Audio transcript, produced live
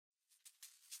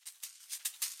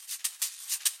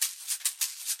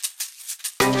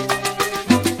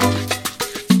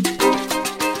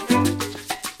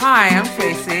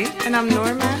Tracy. And I'm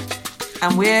Norma.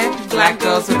 And we're Black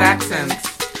Girls with Accents.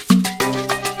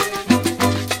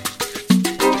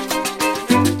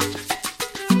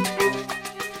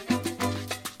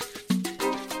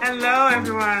 Hello,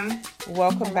 everyone.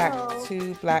 Welcome back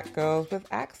to Black Girls with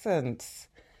Accents.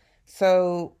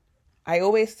 So, I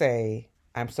always say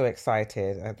I'm so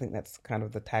excited. I think that's kind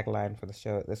of the tagline for the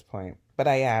show at this point. But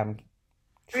I am.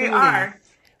 We are.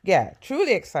 Yeah,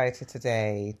 truly excited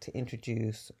today to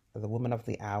introduce the woman of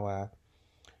the hour,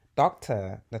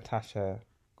 Dr. Natasha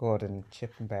Gordon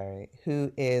Chippenberry,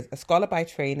 who is a scholar by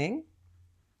training.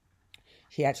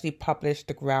 She actually published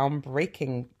the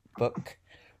groundbreaking book,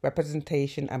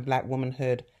 Representation and Black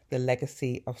Womanhood, The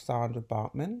Legacy of Sandra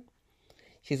Bartman.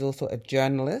 She's also a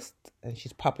journalist, and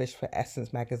she's published for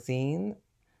Essence Magazine,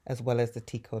 as well as the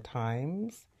Tico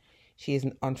Times. She is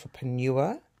an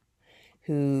entrepreneur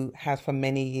who has for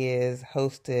many years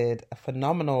hosted a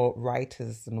phenomenal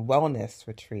writers and wellness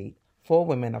retreat for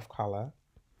women of color.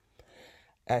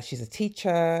 She's a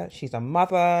teacher, she's a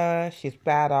mother, she's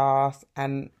badass,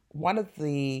 and one of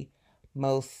the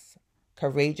most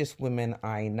courageous women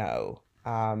I know.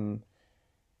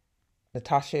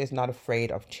 Natasha is not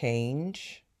afraid of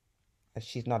change.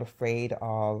 She's not afraid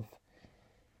of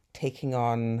taking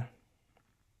on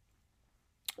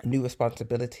new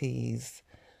responsibilities,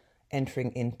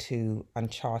 entering into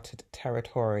uncharted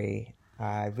territory.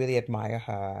 I really admire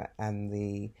her and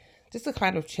the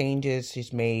kind of changes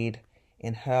she's made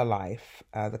in her life,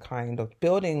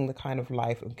 building the kind of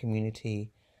life and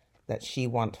community that she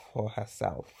wants for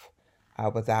herself,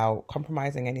 without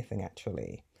compromising anything,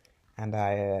 actually. And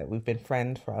we've been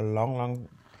friends for a long, long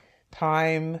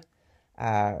time,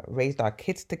 raised our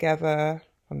kids together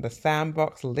from the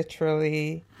sandbox,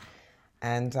 literally.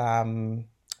 And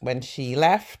when she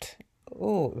left, it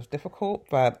was difficult,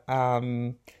 but,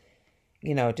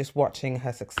 just watching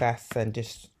her success and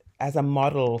just as a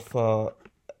model for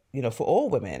all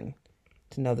women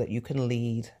to know that you can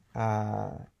lead,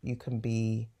 you can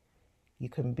be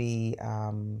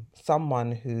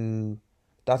someone who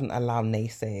doesn't allow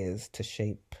naysayers to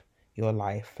shape your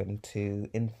life and to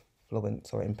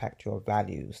influence or impact your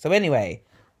values. So anyway,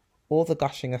 all the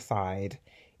gushing aside,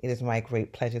 it is my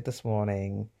great pleasure this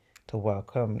morning to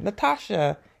welcome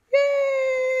Natasha.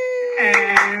 Yay!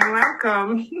 Hey,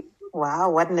 welcome.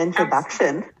 Wow, what an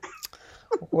introduction.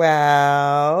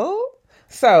 Well,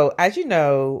 so as you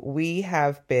know, we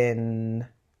have been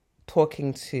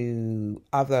talking to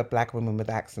other Black women with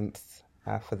accents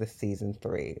for this season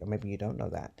 3, or maybe you don't know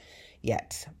that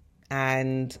yet.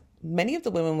 And many of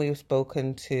the women we've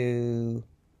spoken to,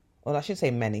 well, I should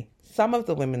say many, some of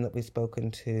the women that we've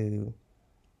spoken to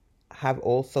have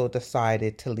also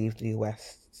decided to leave the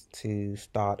US to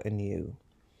start anew.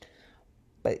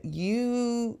 But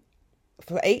you,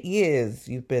 for 8 years,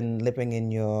 you've been living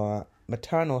in your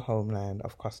maternal homeland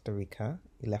of Costa Rica.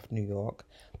 You left New York.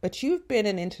 But you've been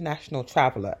an international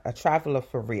traveler, a traveler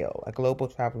for real, a global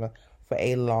traveler for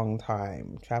a long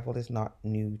time. Travel is not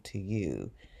new to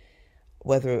you.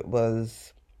 Whether it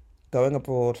was going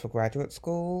abroad for graduate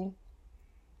school,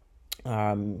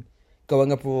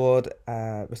 going abroad,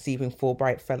 receiving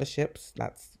Fulbright fellowships.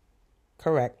 That's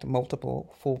correct,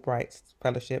 multiple Fulbright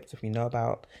fellowships. If you know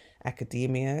about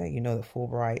academia, you know that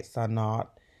Fulbrights are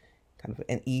not kind of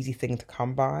an easy thing to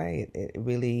come by. It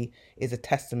really is a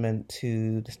testament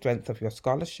to the strength of your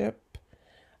scholarship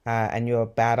and your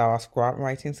badass grant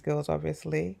writing skills,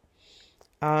 obviously.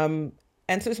 And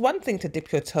so it's one thing to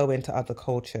dip your toe into other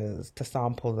cultures, to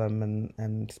sample them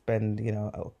and spend,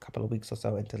 a couple of weeks or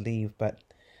so and to leave. But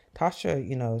Tasha,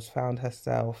 has found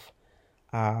herself,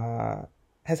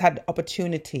 has had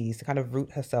opportunities to kind of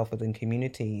root herself within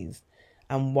communities.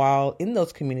 And while in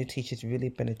those communities, she's really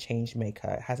been a change maker.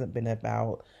 It hasn't been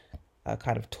about a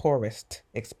kind of tourist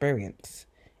experience.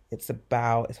 It's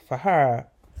for her,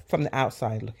 from the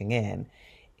outside looking in,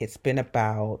 it's been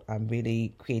about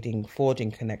really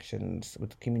forging connections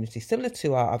with the community, similar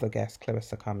to our other guest,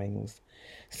 Clarissa Cummings.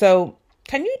 So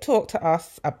can you talk to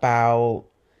us about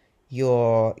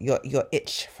your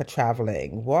itch for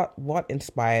traveling? What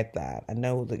inspired that? I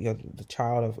know that you're the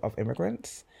child of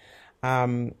immigrants.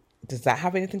 Does that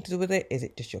have anything to do with it? Is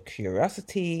it just your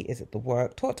curiosity? Is it the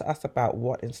work? Talk to us about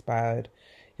what inspired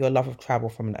your love of travel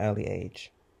from an early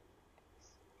age.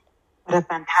 What a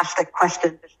fantastic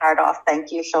question to start off.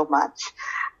 Thank you so much.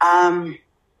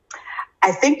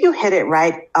 I think you hit it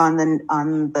right on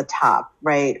the top,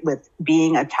 right, with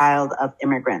being a child of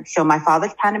immigrants. So my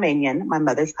father's Panamanian, my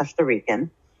mother's Costa Rican.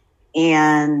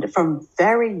 And from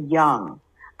very young,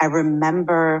 I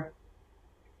remember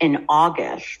in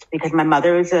August, because my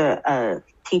mother is a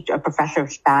teacher, a professor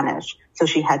of Spanish. So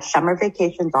she had summer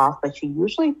vacations off, but she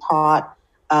usually taught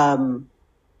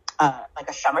like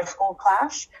a summer school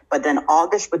class. But then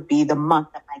August would be the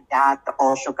month that my dad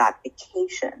also got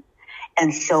vacation.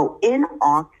 And so in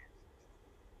August,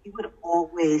 he would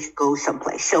always go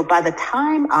someplace. So by the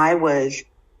time I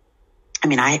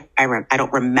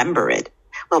don't remember it,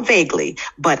 well, vaguely,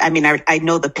 but I mean, I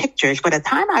know the pictures. By the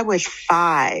time I was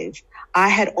 5, I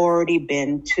had already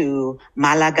been to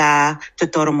Malaga, to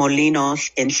Torremolinos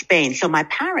in Spain. So my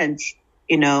parents,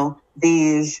 you know,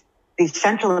 these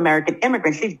Central American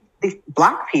immigrants, these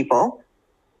Black people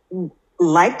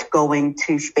liked going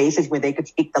to spaces where they could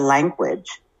speak the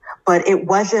language, but it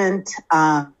wasn't,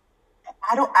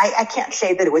 I can't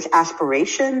say that it was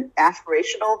aspirational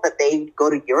that they go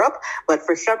to Europe, but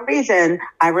for some reason,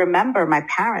 I remember my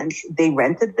parents, they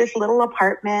rented this little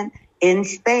apartment in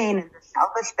Spain, in the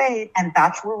south of Spain, and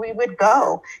that's where we would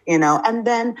go, you know. And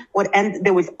then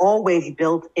there was always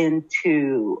built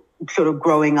into sort of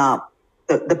growing up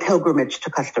the pilgrimage to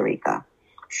Costa Rica.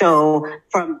 So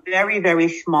from very, very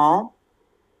small,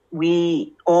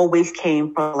 we always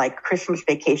came for like Christmas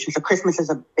vacation. So Christmas is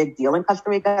a big deal in Costa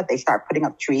Rica. They start putting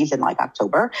up trees in like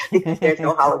October because there's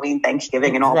no Halloween,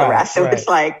 Thanksgiving, and all the rest. So it's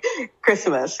like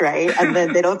Christmas, right? And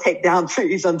then they don't take down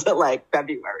trees until like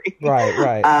February.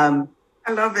 Right.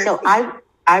 I love it. So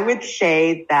I would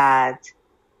say that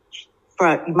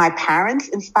my parents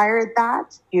inspired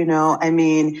that, you know, I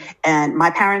mean, and my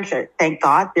parents are, thank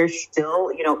God, they're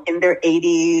still, you know, in their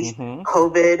 80s,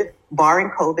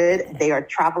 barring COVID, they are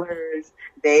travelers.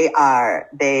 They are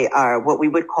what we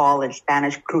would call in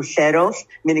Spanish cruceros,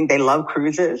 meaning they love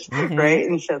cruises, right?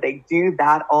 And so they do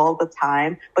that all the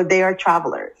time, but they are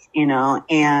travelers, you know,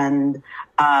 and,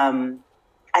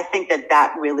 I think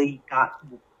that really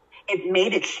it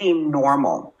made it seem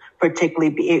normal.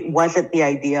 Particularly, it wasn't the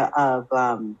idea of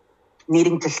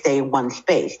needing to stay in one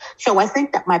space. So I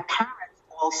think that my parents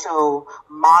also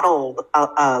modeled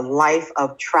a life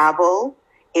of travel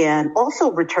and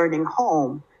also returning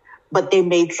home, but they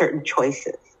made certain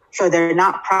choices. So they're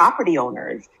not property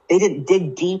owners. They didn't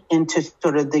dig deep into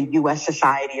sort of the U.S.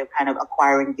 society of kind of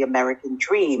acquiring the American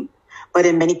dream. But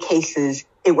in many cases,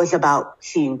 it was about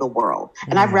seeing the world.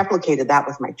 And I've replicated that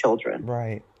with my children.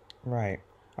 Right.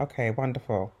 Okay,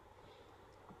 wonderful.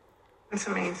 That's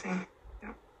amazing.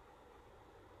 Yeah.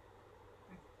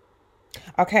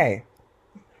 Okay.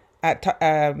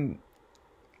 Let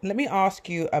me ask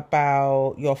you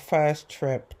about your first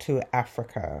trip to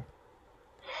Africa.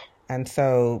 And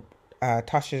so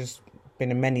Tasha's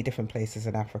been in many different places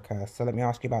in Africa. So let me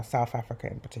ask you about South Africa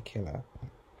in particular.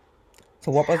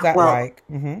 So what was that like?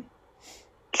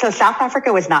 So South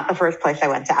Africa was not the first place I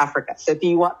went to Africa. So do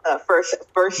you want the first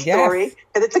story?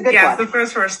 Because it's a good one. Yeah, the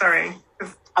first story.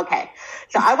 Okay.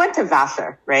 So I went to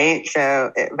Vassar, right?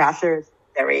 So Vassar is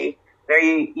very,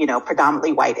 very, you know,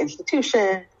 predominantly white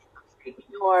institution, New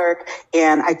York.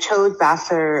 And I chose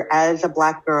Vassar as a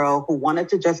Black girl who wanted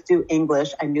to just do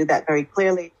English. I knew that very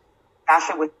clearly.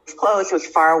 Vassar was close. It was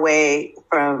far away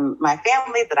from my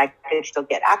family that I could still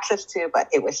get access to, but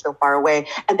it was still far away.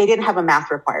 And they didn't have a math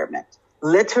requirement.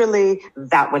 Literally,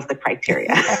 that was the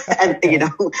criteria. And, you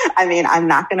know, I mean, I'm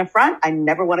not going to front. I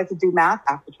never wanted to do math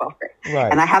after 12th grade.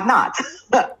 Right. And I have not.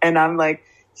 And I'm like,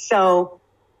 so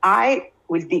I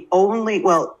was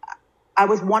I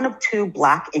was one of 2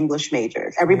 Black English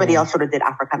majors. Everybody else sort of did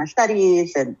Africana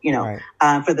studies. And, you know,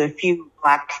 for the few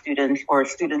Black students or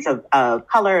students of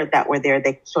color that were there,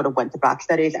 they sort of went to Black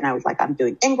studies. And I was like, I'm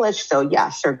doing English. So yeah,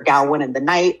 Sir Gawain and the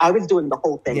Night. I was doing the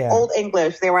whole thing. Yeah. Old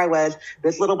English. There I was,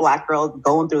 this little Black girl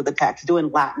going through the text,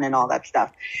 doing Latin and all that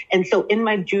stuff. And so in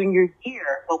my junior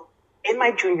year,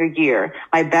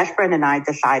 my best friend and I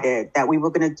decided that we were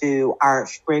going to do our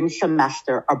spring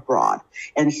semester abroad.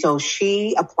 And so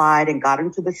she applied and got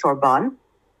into the Sorbonne.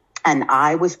 And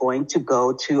I was going to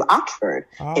go to Oxford.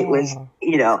 It was,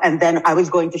 you know, and then I was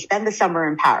going to spend the summer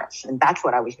in Paris. And that's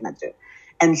what I was going to do.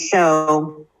 And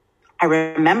so I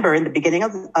remember in the beginning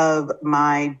of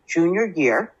my junior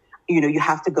year, you know, you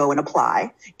have to go and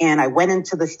apply. And I went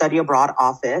into the study abroad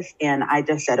office and I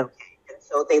just said, okay.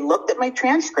 So they looked at my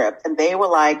transcript and they were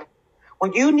like,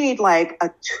 well, you need like a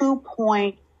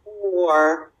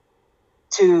 2.4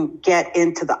 to get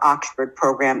into the Oxford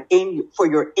program for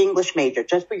your English major,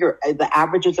 just for the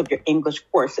averages of your English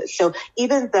courses. So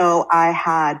even though I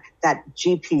had that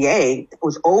GPA, it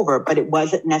was over, but it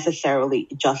wasn't necessarily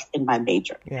just in my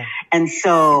major. Yeah. And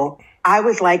so I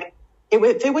was like, if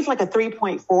it was like a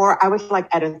 3.4, I was like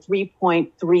at a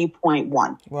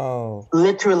 3.3.1. Whoa.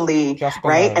 Literally,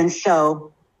 right? And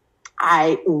so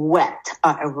I wept.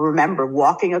 I remember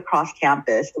walking across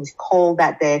campus. It was cold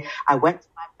that day. I went to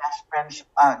my best friend's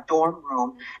dorm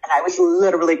room, and I was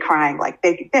literally crying. Like,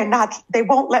 they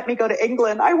won't let me go to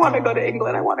England. I want to go to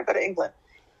England. I want to go to England.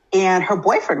 And her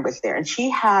boyfriend was there, and she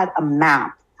had a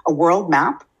map, a world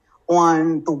map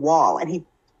on the wall, and he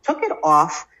took it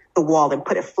off the wall and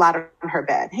put it flat on her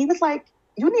bed. He was like,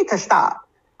 you need to stop.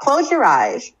 Close your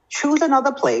eyes, choose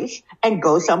another place, and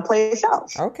go someplace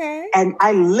else. Okay. And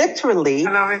I literally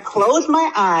closed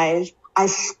my eyes. I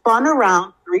spun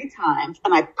around 3 times,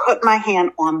 and I put my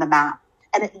hand on the map,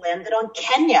 and it landed on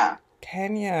Kenya.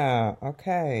 Kenya.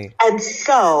 Okay. And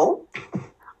so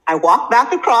I walked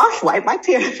back across, wiped my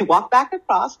tears, walked back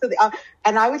across to the,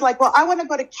 and I was like, well, I want to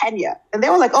go to Kenya. And they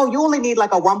were like, oh, you only need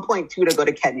like a 1.2 to go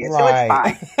to Kenya. So it's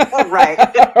fine. Oh, right.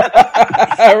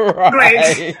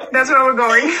 Great. That's where we're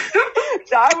going.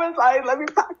 So I was like, let me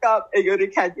pack up and go to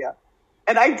Kenya.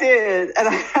 And I did. And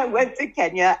I went to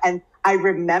Kenya, and I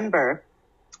remember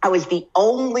I was the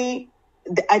only,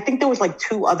 I think there was like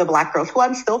 2 other Black girls who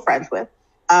I'm still friends with.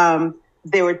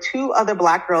 There were 2 other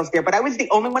Black girls there, but I was the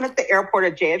only one at the airport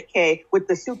at JFK with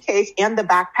the suitcase and the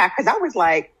backpack, because I was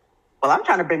like, well, I'm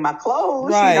trying to bring my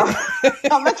clothes. Right. You know?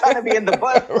 I'm not trying to be in the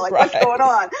bush. Like, what's going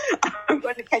on? I'm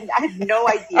going to Kenya. I had no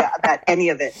idea about any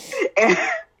of it.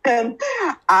 And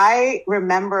I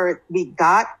remember we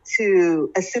got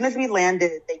to, as soon as we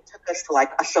landed, they took us to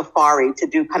like a safari to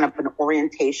do kind of an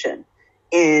orientation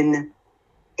in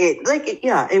it. Like,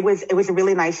 yeah, it was a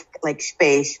really nice like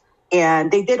space.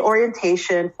 And they did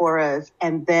orientation for us,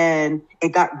 and then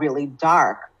it got really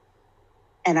dark.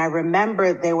 And I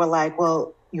remember they were like,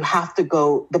 well, you have to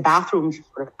go, the bathrooms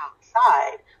sort of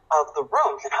outside of the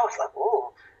rooms. And I was like,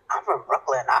 oh, I'm from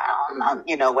Brooklyn. I don't know,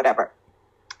 you know, whatever.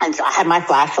 And so I had my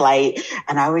flashlight,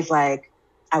 and I was like,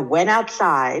 I went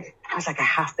outside. I was like, I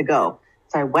have to go.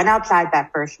 So I went outside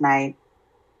that first night,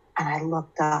 and I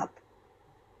looked up,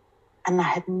 and I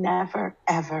had never,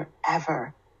 ever,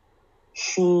 ever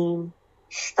seen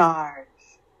stars.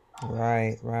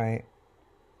 Right.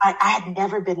 I had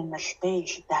never been in a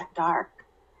space that dark,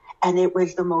 and it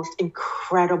was the most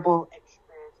incredible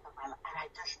experience of my life.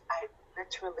 And I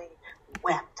literally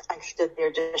wept. I stood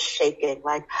there just shaking,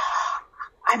 like,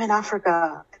 I'm in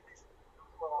Africa.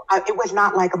 It was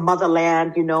not like a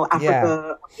motherland, you know,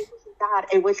 Africa. Yeah. It wasn't that.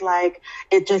 It was like,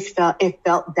 it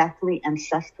felt definitely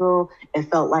ancestral. It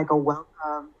felt like a welcome.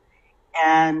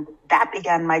 And that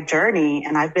began my journey.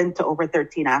 And I've been to over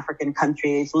 13 African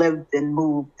countries, lived and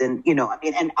moved. And, you know, I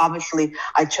mean, and obviously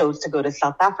I chose to go to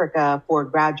South Africa for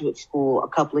graduate school a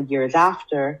couple of years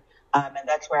after. And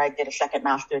that's where I did a second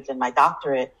master's and my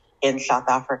doctorate in South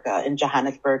Africa, in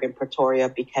Johannesburg and Pretoria,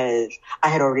 because I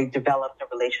had already developed a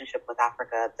relationship with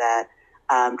Africa that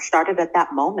started at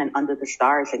that moment under the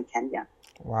stars in Kenya.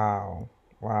 Wow.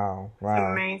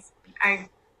 Amazing.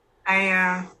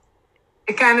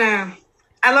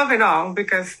 I love it all,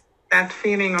 because that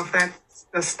feeling of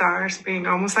the stars being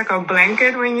almost like a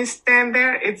blanket when you stand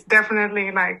there, it's definitely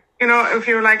like, you know, if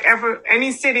you're like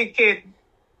any city kid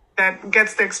that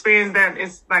gets to experience that,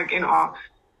 is like in awe,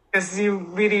 because you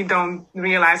really don't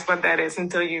realize what that is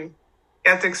until you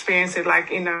get to experience it,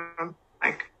 like in a,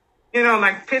 like, you know,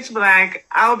 like pitch black,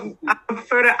 out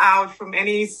further out from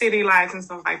any city lights and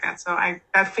stuff like that. So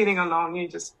that feeling alone, you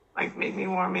just like made me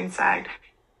warm inside.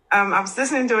 I was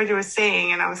listening to what you were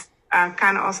saying, and I was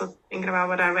kind of also thinking about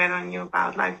what I read on you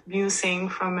about like musing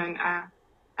from an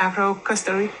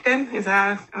Afro-Costa Rican. Is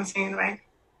that, I'm saying it right?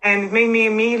 And it made me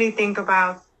immediately think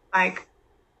about like,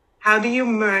 how do you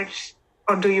merge,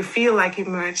 or do you feel like you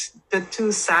merge the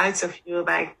 2 sides of you?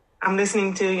 Like, I'm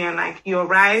listening to you, and like you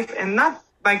arrive, and not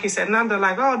like you said, not the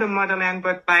like, oh, the motherland,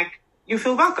 but like you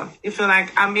feel welcome. You feel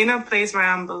like I'm in a place where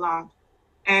I belong.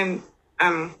 And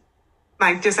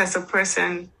like just as a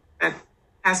person that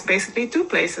has basically 2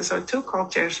 places or 2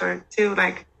 cultures or 2,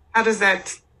 like, how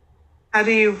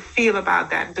do you feel about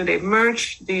that? Do they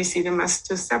merge? Do you see them as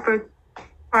 2 separate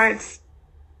parts?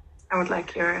 I would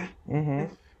like your... Mm-hmm.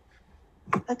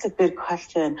 That's a good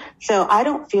question. So I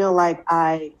don't feel like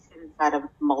I sit inside of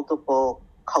multiple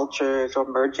cultures or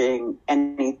merging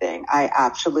anything.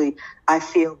 I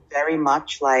feel very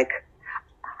much like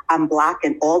I'm Black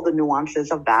in all the nuances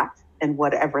of that, and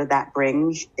whatever that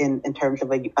brings in terms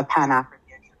of a Pan-African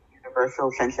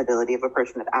universal sensibility of a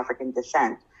person of African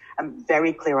descent. I'm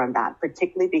very clear on that,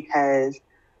 particularly because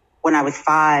when I was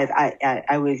 5,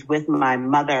 I was with my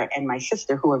mother and my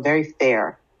sister, who are very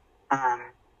fair.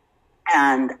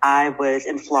 And I was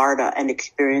in Florida and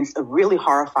experienced a really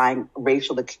horrifying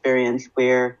racial experience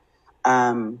where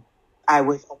I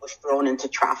was almost thrown into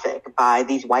traffic by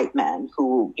these white men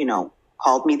who, you know,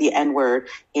 called me the N-word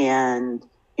and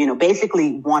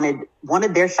basically wanted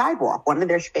their sidewalk, wanted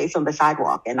their space on the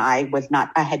sidewalk. And I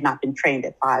had not been trained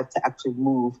at 5 to actually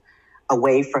move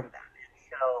away from them.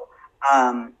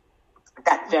 And so,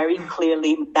 that very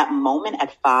clearly, that moment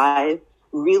at 5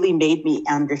 really made me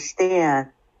understand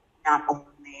not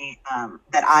only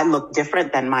that I look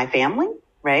different than my family,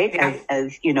 right? Yeah.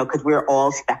 As because we're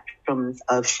all spectrums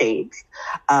of shades.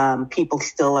 People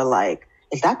still are like,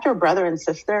 is that your brother and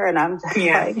sister? And I'm just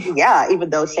like, yeah, even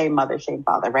though same mother, same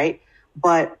father, right?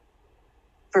 But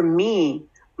for me,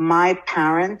 my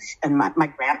parents and my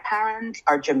grandparents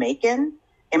are Jamaican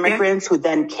immigrants who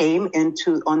then came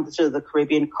onto the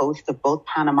Caribbean coast of both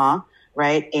Panama,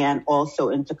 right, and also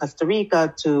into Costa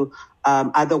Rica to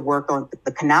either work on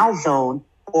the Canal Zone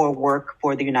or work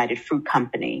for the United Fruit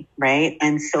Company, right?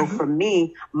 And so for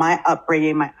me, my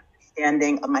upbringing, my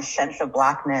understanding of my sense of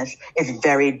Blackness is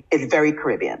very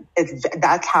Caribbean.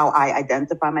 That's how I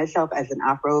identify myself, as an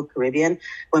Afro-Caribbean.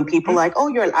 When people are like, oh,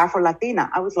 you're an Afro-Latina,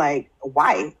 I was like,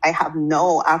 why? I have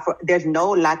no there's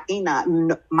no Latina.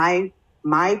 No,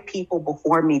 my people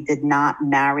before me did not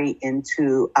marry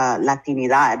into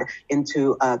Latinidad,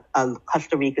 into a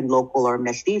Costa Rican local or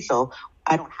mestizo.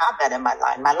 I don't have that in my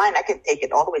line. My line, I can take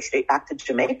it all the way straight back to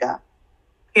Jamaica.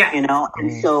 Yeah.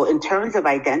 And so in terms of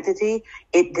identity,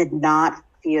 it did not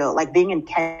feel like being in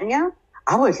Kenya.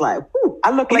 I was like,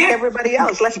 I look like everybody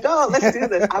else. Let's go. Let's do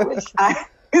this. I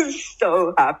was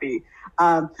so happy.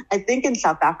 I think in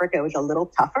South Africa, it was a little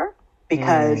tougher,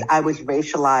 because I was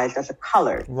racialized as a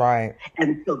colored. Right.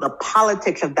 And so the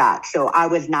politics of that. So I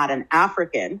was not an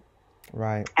African.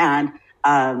 Right. And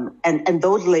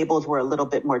those labels were a little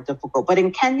bit more difficult. But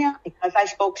in Kenya, because I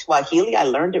spoke Swahili, I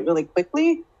learned it really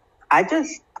quickly. I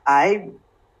just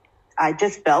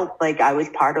felt like I was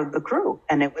part of the crew,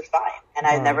 and it was fine. And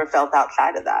I never felt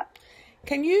outside of that.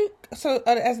 So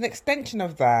as an extension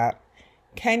of that,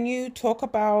 can you talk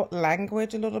about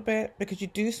language a little bit? Because you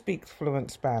do speak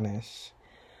fluent Spanish,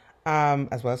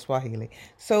 as well as Swahili.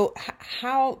 So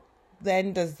how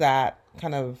then does that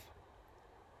kind of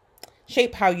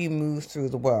shape how you move through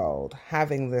the world,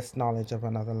 having this knowledge of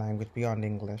another language beyond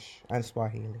English and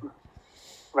Swahili?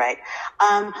 Right.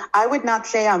 I would not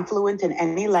say I'm fluent in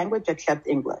any language except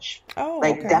English. Oh,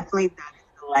 okay. Definitely that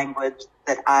is the language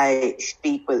that I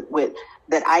speak with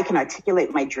that I can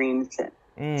articulate my dreams in.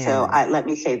 So let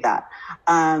me say that.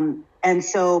 And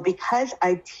so because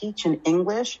I teach in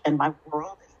English and my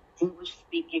world is an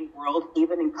English-speaking world,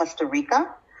 even in Costa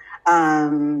Rica,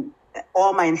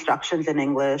 all my instructions in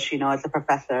English, as a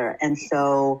professor. And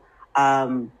so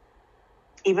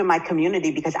even my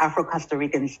community, because Afro-Costa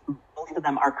Ricans, most of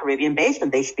them are Caribbean-based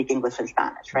and they speak English and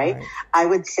Spanish, right? I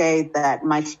would say that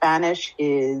my Spanish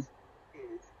is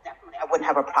definitely, I wouldn't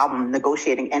have a problem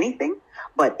negotiating anything.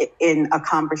 But in a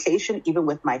conversation, even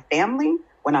with my family,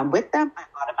 when I'm with them, I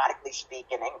automatically speak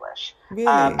in English. Really?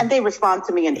 And they respond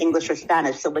to me in English or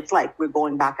Spanish. So it's like we're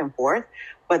going back and forth.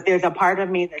 But there's a part of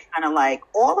me that's kind of like,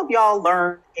 all of y'all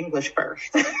learn English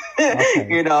first,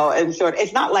 and sort of,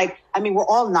 it's not like, we're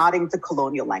all nodding to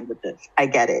colonial languages. I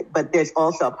get it. But there's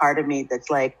also a part of me that's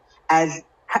like, and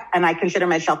I consider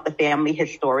myself the family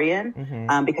historian,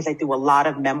 because I do a lot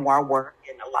of memoir work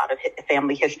and a lot of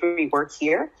family history work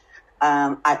here.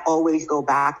 I always go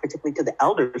back, particularly to the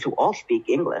elders who all speak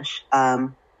English,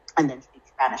 and then speak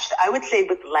Spanish. So I would say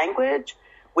with language,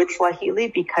 with Swahili,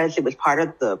 because it was part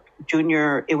of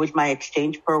it was my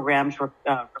exchange program's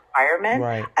requirement.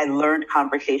 Right. I learned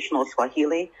conversational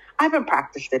Swahili. I haven't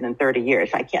practiced it in 30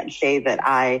 years. I can't say that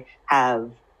I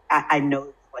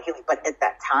know Swahili, but at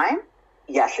that time,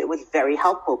 yes, it was very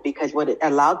helpful, because what it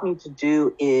allowed me to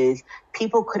do is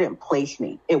people couldn't place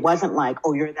me. It wasn't like,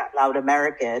 oh, you're that loud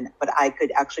American, but I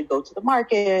could actually go to the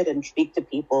market and speak to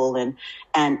people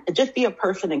and just be a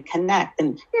person and connect.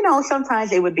 And,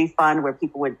 sometimes it would be fun where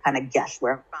people would kind of guess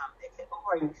where I'm from. They'd say, oh,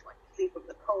 are you from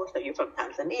the coast? Are you from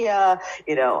Tanzania?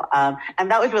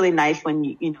 And that was really nice when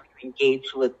you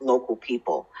engage with local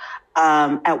people.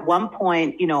 At one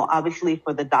point, obviously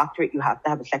for the doctorate, you have to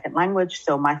have a second language.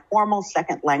 So my formal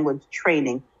second language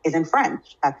training is in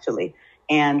French, actually.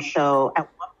 And so at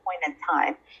one point in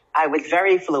time, I was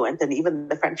very fluent, and even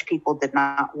the French people did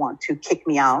not want to kick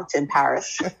me out in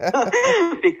Paris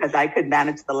because I could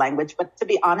manage the language. But to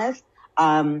be honest,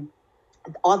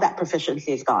 all that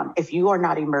proficiency is gone. If you are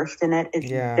not immersed in it, it's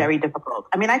very difficult.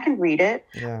 I can read it,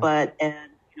 but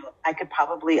I could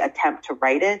probably attempt to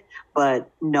write it, but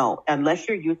no, unless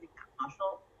you're using that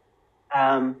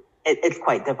muscle, it's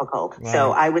quite difficult. Right.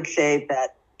 So I would say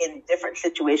that in different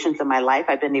situations in my life,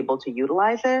 I've been able to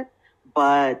utilize it,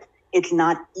 but it's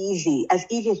not easy, as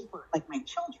for like my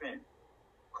children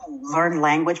who learn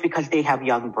language because they have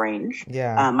young brains.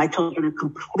 Yeah. My children are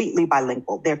completely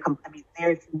bilingual. There's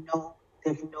no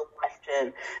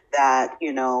question that,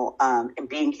 in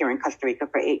being here in Costa Rica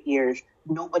for 8 years,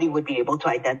 nobody would be able to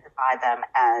identify them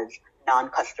as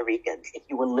non-Costa Ricans if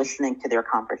you were listening to their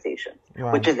conversations,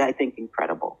 Right. which is, I think,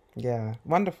 incredible. Yeah.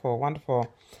 Wonderful. Wonderful.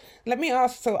 Let me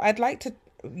ask, so I'd like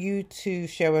you to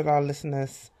share with our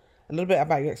listeners a little bit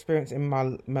about your experience in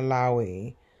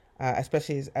Malawi,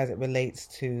 especially as it relates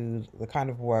to the kind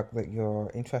of work that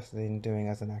you're interested in doing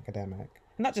as an academic.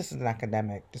 Not just as an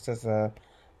academic, just as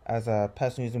a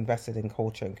person who's invested in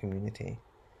culture and community.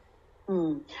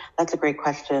 That's a great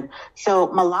question. So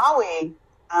Malawi,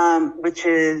 which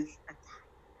is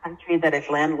a country that is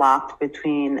landlocked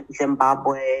between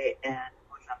Zimbabwe and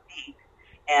Mozambique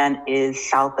and is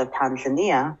south of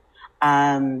Tanzania,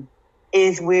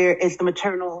 is the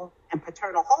maternal and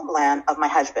paternal homeland of my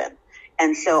husband.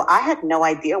 And so I had no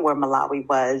idea where Malawi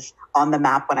was on the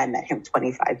map when I met him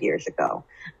 25 years ago.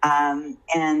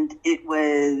 And it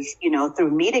was,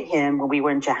 through meeting him when we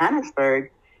were in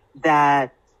Johannesburg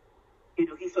that,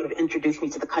 he sort of introduced me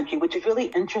to the country, which is really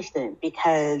interesting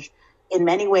because in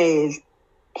many ways,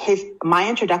 my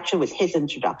introduction was his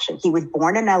introduction. He was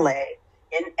born in LA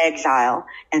in exile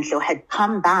and so had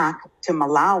come back to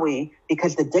Malawi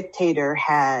because the dictator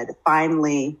had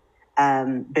finally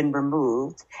been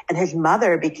removed, and his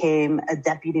mother became a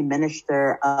deputy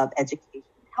minister of education and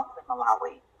health in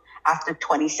Malawi after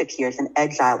 26 years in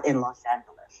exile in Los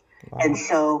Angeles. Wow. And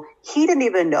so he didn't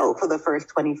even know for the first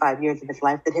 25 years of his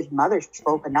life that his mother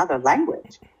spoke another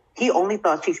language. He only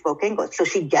thought she spoke English. So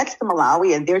she gets to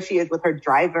Malawi and there she is with her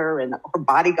driver and her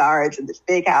bodyguards in this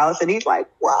big house. And he's like,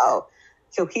 wow.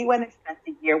 So he went and spent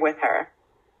a year with her,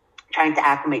 trying to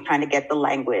acclimate, trying to get the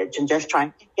language and just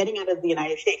getting out of the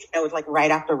United States. That was like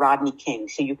right after Rodney King.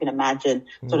 So you can imagine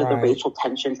sort of the racial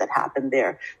tensions that happened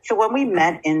there. So when we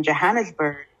met in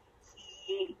Johannesburg,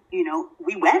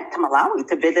 we went to Malawi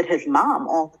to visit his mom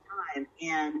all the time.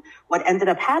 And what ended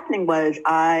up happening was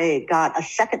I got a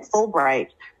second Fulbright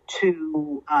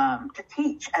to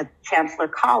teach at Chancellor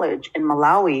College in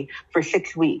Malawi for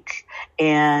 6 weeks.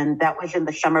 And that was in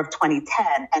the summer of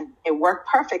 2010. And it worked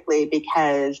perfectly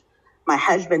because my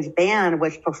husband's band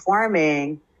was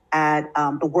performing at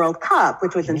the World Cup,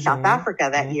 which was in South Africa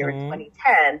that year in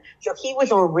 2010. So he was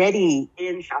already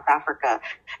in South Africa.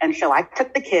 And so I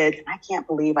took the kids, and I can't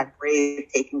believe I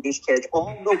braved taking these kids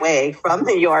all the way from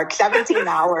New York, 17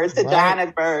 hours to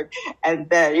Johannesburg. And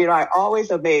then, I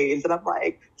always amazed. And I'm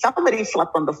like, somebody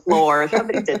slept on the floor,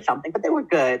 somebody did something, but they were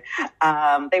good.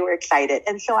 They were excited.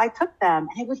 And so I took them,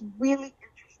 and it was really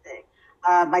interesting.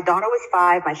 My daughter was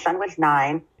 5, my son was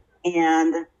 9,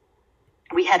 and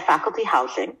we had faculty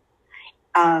housing.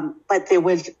 But there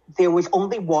was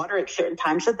only water at certain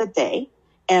times of the day,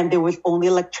 and there was only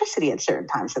electricity at certain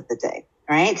times of the day,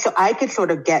 right? So I could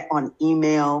sort of get on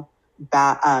email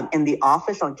in the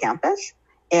office on campus,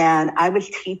 and I was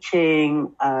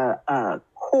teaching a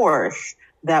course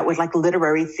that was like a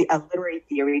literary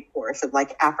theory course of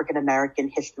like African American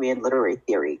history and literary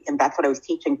theory, and that's what I was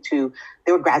teaching to.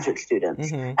 They were graduate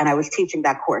students, and I was teaching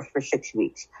that course for 6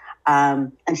 weeks.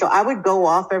 And so I would go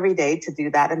off every day to do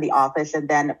that in the office. And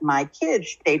then my kids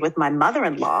stayed with my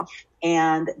mother-in-law,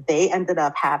 and they ended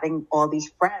up having all these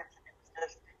friends.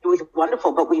 It was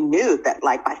wonderful, but we knew that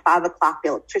like by 5 o'clock, the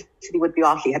electricity would be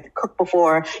off. So you had to cook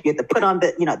before, you had to put on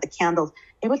the candles.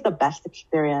 It was the best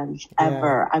experience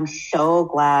ever. Yeah. I'm so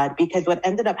glad, because what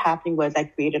ended up happening was I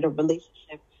created a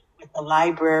relationship with the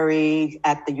libraries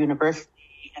at the university.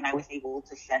 And I was able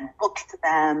to send books to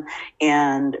them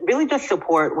and really just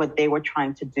support what they were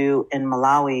trying to do in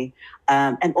Malawi,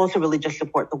 and also really just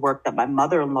support the work that my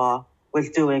mother-in-law was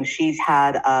doing. She's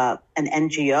had an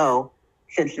NGO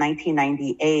since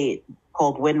 1998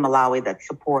 called Win Malawi that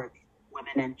supports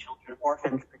women and children,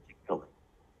 orphans particularly.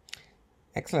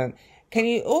 Excellent. Can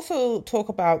you also talk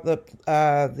about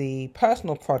the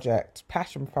personal project,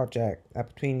 passion project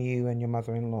between you and your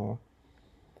mother-in-law?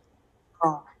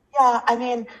 Oh. Yeah, I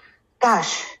mean,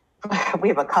 gosh, we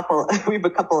have a couple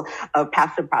of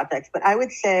passion projects, but I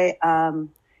would say,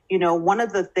 one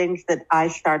of the things that I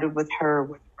started with her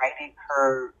was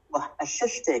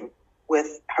assisting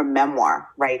with her memoir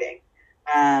writing.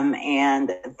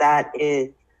 And that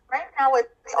is right now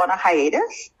it's on a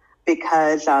hiatus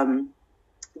because,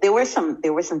 there were some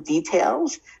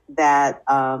details that,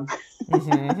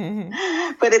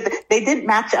 Mm-hmm. but they didn't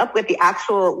match up with the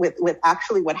actual, with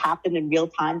actually what happened in real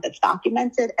time that's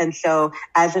documented. And so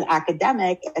as an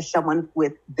academic, as someone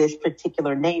with this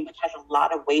particular name, which has a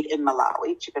lot of weight in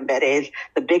Malawi, Chippembere is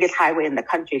the biggest highway in the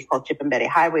country. It's called Chippembere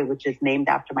Highway, which is named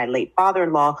after my late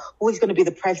father-in-law, who is going to be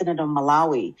the president of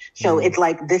Malawi. So it's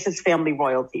like, this is family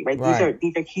royalty, right? Right.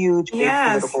 These are huge, big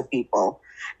Yes. political people.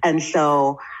 And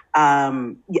so,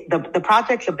 the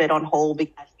project's a bit on hold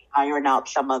because we iron out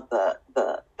some of the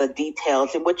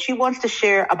details in which she wants to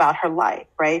share about her life,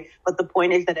 right? But the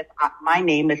point is that if my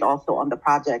name is also on the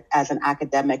project as an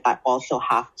academic, I also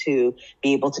have to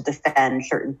be able to defend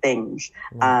certain things,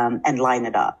 and line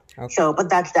it up. Okay. So, but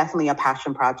that's definitely a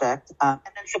passion project, and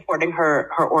then supporting her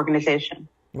organization.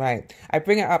 Right. I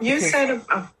bring it up You because... said,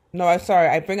 No, I'm sorry.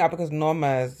 I bring it up because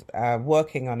Norma's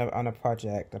working on a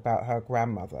project about her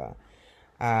grandmother,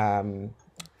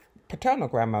 paternal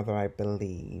grandmother, I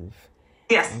believe.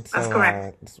 yes, And so, that's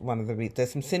correct. it's one of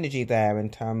there's some synergy there in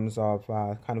terms of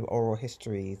kind of oral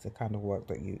histories, the kind of work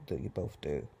that you both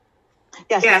do.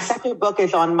 Yes, Yes. my second book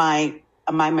is on my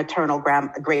maternal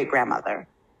great grandmother.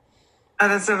 Oh,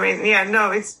 that's amazing. Yeah,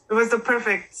 no, it was the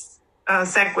perfect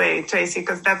segue, Tracy,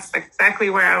 because that's exactly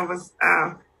where I was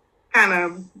kind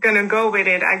of gonna go with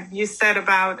it. You said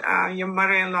about your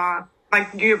mother-in-law, like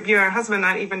your husband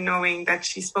not even knowing that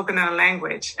she spoke another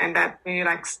language, and that really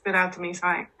like stood out to me. So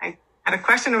I had a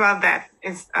question about that.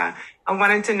 I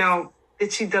wanted to know,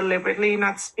 did she deliberately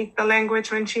not speak the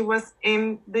language when she was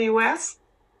in the U.S.?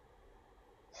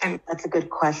 And That's a good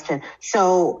question.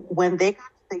 So when they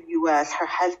got to the U.S., her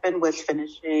husband was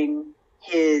finishing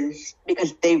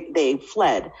because they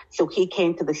fled. So he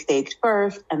came to the States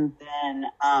first, and then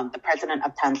the president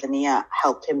of Tanzania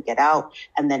helped him get out,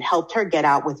 and then helped her get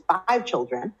out with 5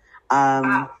 children.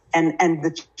 Wow. And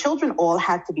the children all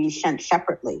had to be sent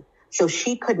separately. So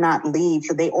she could not leave.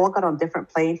 So they all got on different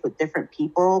planes with different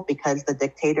people because the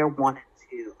dictator wanted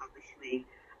to obviously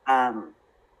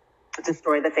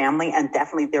destroy the family, and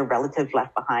definitely their relatives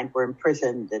left behind were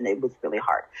imprisoned, and it was really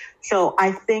hard. So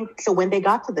I think, so when they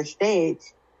got to the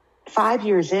States, 5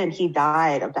 years in, he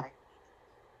died of diabetes.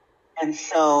 And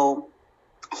so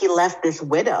he left this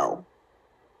widow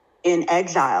in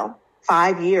exile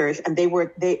 5 years, and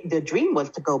the dream was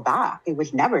to go back. It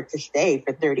was never to stay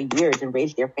for 30 years and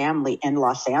raise their family in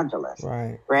Los Angeles.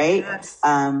 Right. Right. Yes.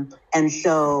 And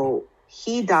so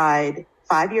he died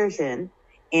 5 years in,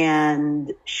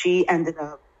 and she ended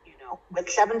up, with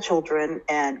 7 children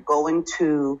and going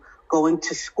to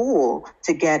school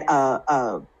to get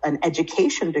an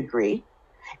education degree.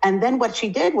 And then what she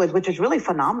did was, which is really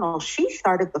phenomenal, she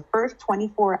started the first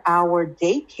 24-hour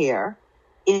daycare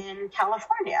in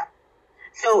California.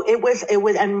 So it was,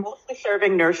 and mostly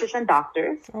serving nurses and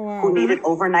doctors who needed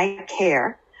overnight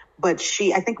care. But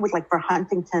I think it was like for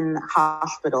Huntington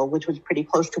Hospital, which was pretty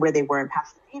close to where they were in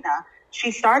Pasadena.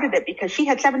 She started it because she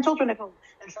had 7 children at home.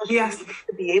 And so she Yes. needed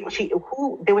to be able,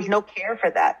 there was no care for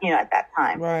that, at that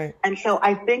time. Right. And so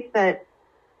I think that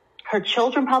her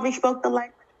children probably spoke the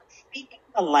language, but speaking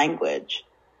the language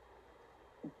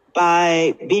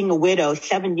by being a widow,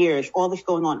 7 years, all this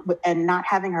going on, and not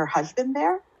having her husband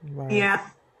there, Right. Yeah.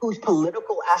 whose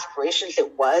political aspirations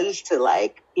it was to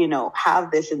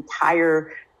have this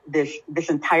entire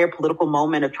political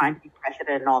moment of trying to be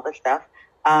president and all this stuff.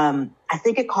 I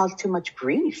think it caused too much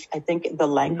grief. I think the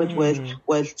language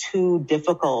was too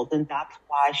difficult, and that's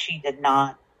why she did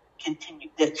not continue.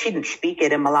 She didn't speak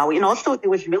it in Malawi, and also there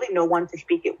was really no one to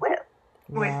speak it with.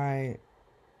 Right.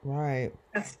 Right.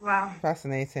 That's wow.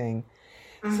 Fascinating.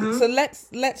 Mhm. So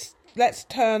let's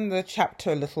turn the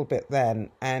chapter a little bit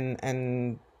then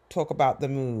and talk about the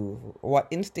move. What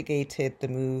instigated the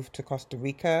move to Costa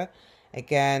Rica?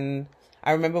 Again,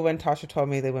 I remember when Tasha told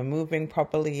me they were moving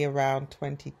probably around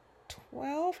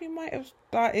 2012. You might have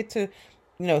started to,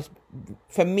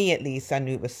 for me at least, I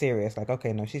knew it was serious. Like,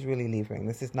 okay, no, she's really leaving.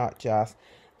 This is not just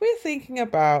we're thinking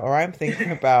about, or I'm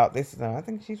thinking about this. No, I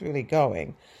think she's really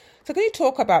going. So can you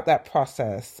talk about that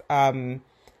process? For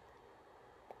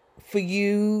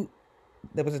you,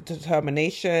 there was a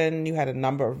determination. You had a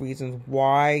number of reasons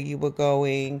why you were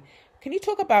going. Can you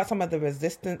talk about some of the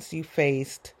resistance you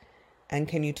faced? And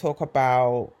can you talk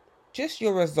about just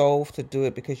your resolve to do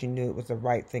it because you knew it was the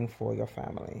right thing for your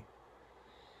family?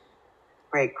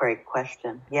 Great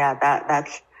question. Yeah,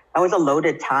 that was a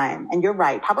loaded time. And you're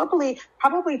right. Probably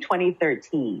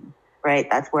 2013, right?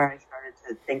 That's where I started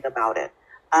to think about it.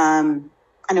 And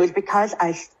it was because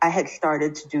I had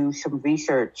started to do some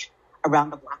research around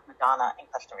the Black Madonna in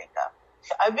Costa Rica.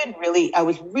 So I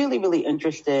was really, really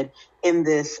interested in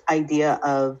this idea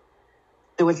of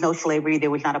there was no slavery. There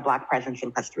was not a Black presence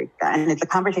in Costa Rica. And it's a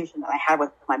conversation that I had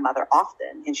with my mother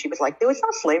often. And she was like, there was no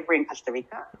slavery in Costa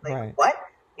Rica. Like, right. What?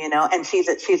 You know, and she's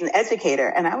an educator.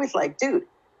 And I was like, dude,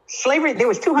 slavery, there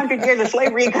was 200 years of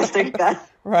slavery in Costa Rica.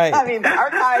 Right. I mean, the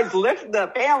archives list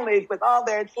the families with all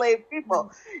their enslaved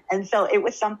people. And so it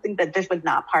was something that just was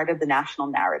not part of the national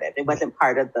narrative. It wasn't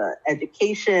part of the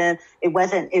education. It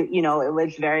wasn't, it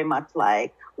was very much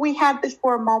like, we had this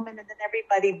for a moment and then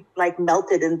everybody like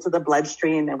melted into the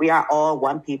bloodstream and we are all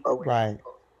one people. Right.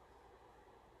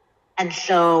 And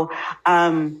so,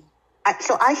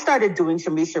 I started doing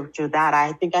some research with that.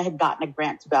 I think I had gotten a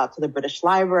grant to go out to the British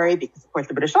Library because, of course,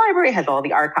 the British Library has all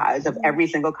the archives of every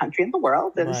single country in the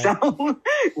world. And so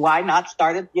why not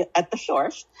start at the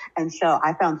source? And so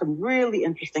I found some really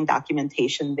interesting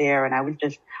documentation there. And I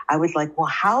was like, well,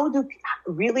 how does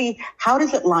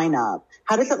it line up?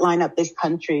 How does it line up this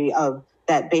country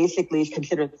that basically is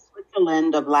considered the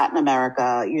Switzerland of Latin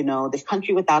America, you know, this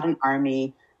country without an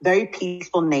army, very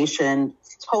peaceful nation,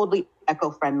 totally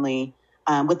eco-friendly,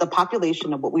 with a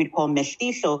population of what we'd call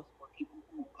mestizos, people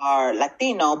who are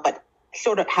Latino, but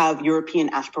sort of have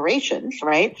European aspirations,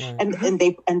 right? And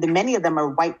many of them are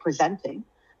white presenting.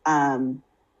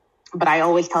 But I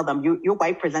always tell them, you're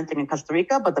white presenting in Costa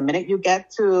Rica, but the minute you get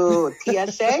to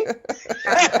TSA,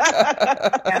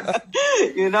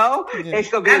 you know, it's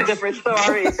going to be a different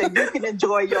story. So you can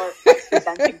enjoy your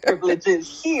presenting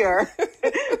privileges here,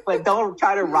 but don't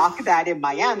try to rock that in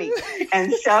Miami.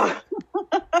 And so,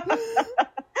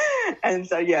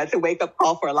 yeah, it's a wake-up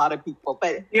call for a lot of people.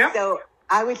 But so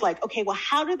I was like, okay, well,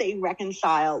 how do they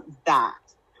reconcile that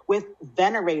with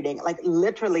venerating, like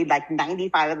literally like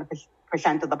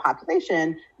 95% of the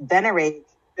population venerates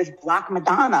this Black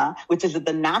Madonna, which is at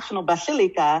the National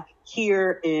Basilica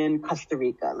here in Costa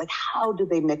Rica. Like, how do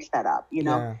they mix that up, you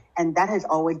know? Yeah. And that has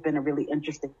always been a really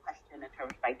interesting question in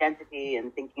terms of identity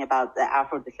and thinking about the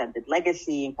Afro-descended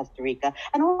legacy in Costa Rica.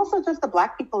 And also just the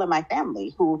Black people in my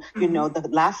family who, you know, the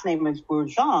last name is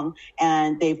Bourgeon,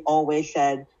 and they've always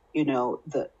said, you know,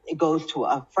 it goes to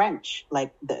a French,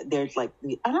 like there's like,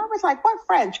 and I was like, what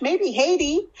French? Maybe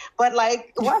Haiti, but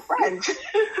like, what French?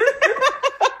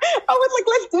 I was like,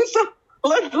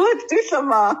 let's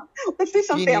do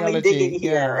some family digging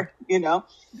here, you know?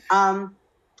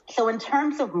 So in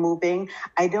terms of moving,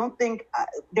 I don't think,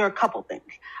 there are a couple things.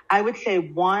 I would say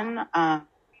one,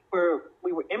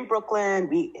 we were in Brooklyn.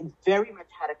 We very much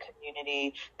had a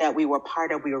community that we were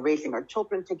part of. We were raising our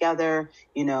children together.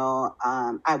 You know,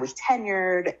 I was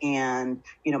tenured and,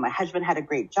 you know, my husband had a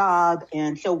great job.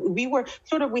 And so we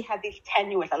had these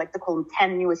tenuous, I like to call them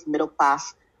tenuous middle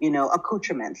class, you know,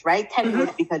 accoutrements, right?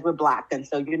 Tenuous because we're Black. And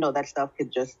so, you know, that stuff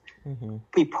could just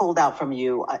be pulled out from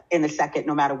you in a second,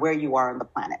 no matter where you are on the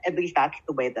planet. At least that's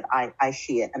the way that I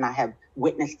see it. And I have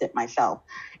witnessed it myself.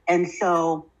 And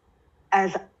so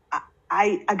as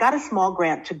I got a small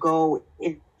grant to go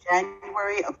in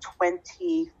January of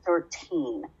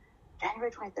 2013.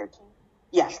 January 2013?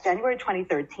 Yes, January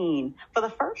 2013, for the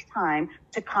first time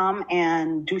to come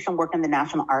and do some work in the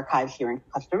National Archives here in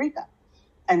Costa Rica.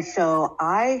 And so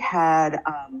I had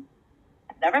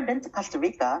never been to Costa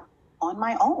Rica on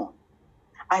my own.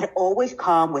 I'd always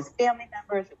come with family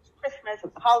members. It was Christmas, it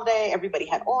was a holiday, everybody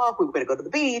had off, we were going to go to the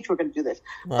beach, we were going to do this.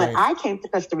 Right. But I came to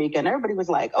Costa Rica and everybody was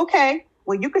like, okay,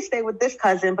 well, you could stay with this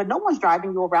cousin, but no one's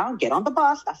driving you around. Get on the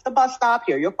bus. That's the bus stop.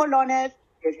 Here are your colones.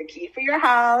 Here's the key for your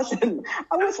house. And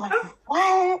I was like,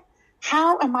 what?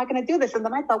 How am I going to do this? And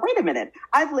then I thought, wait a minute.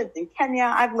 I've lived in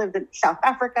Kenya. I've lived in South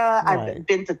Africa. Right.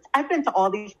 I've been to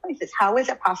all these places. How is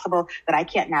it possible that I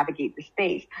can't navigate the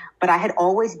space? But I had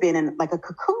always been in like a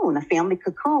cocoon, a family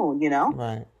cocoon, you know?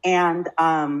 Right. And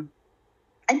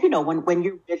you know, when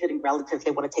you're visiting relatives,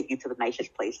 they want to take you to the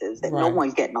nicest places that no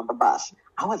one's getting on the bus.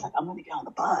 I was like, I'm going to get on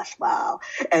the bus. Wow.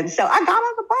 And so I got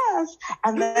on the bus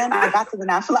and then I got to the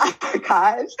National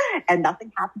Archives and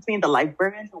nothing happened to me. The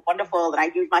librarians were wonderful. And I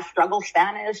used my struggle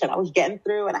Spanish and I was getting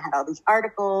through and I had all these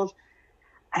articles.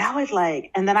 And I was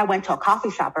like, and then I went to a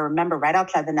coffee shop, I remember, right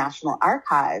outside the National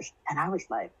Archives. And I was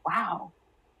like, wow,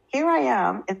 here I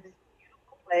am in this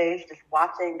place, just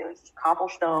watching. There was just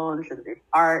cobblestones and there's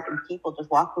art and people just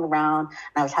walking around,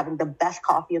 and I was having the best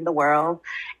coffee in the world.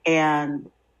 And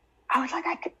I was like,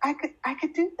 I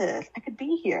could do this. I could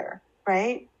be here,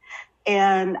 right?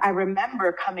 And I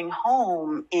remember coming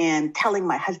home and telling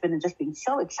my husband and just being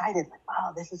so excited, like,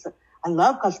 wow, I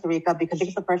love Costa Rica because this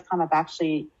is the first time I've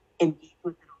actually engaged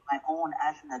with it on my own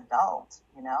as an adult,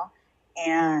 you know?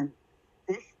 And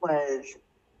this was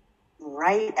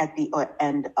right at the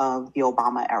end of the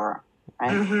Obama era,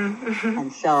 right?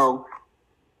 And so,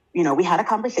 you know, we had a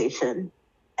conversation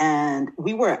and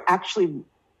we were actually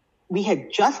we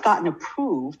had just gotten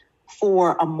approved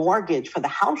for a mortgage for the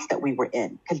house that we were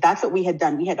in, because that's what we had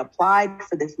done. We had applied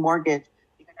for this mortgage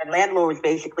because our landlord was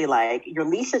basically like, your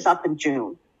lease is up in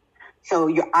June, so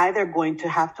you're either going to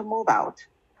have to move out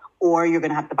or you're going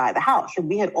to have to buy the house. And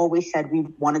we had always said we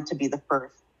wanted to be the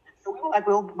first. So we were like,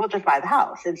 we'll just buy the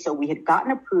house. And so we had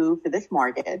gotten approved for this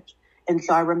mortgage. And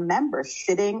so I remember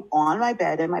sitting on my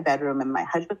bed in my bedroom, and my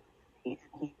husband, and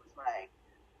he was like,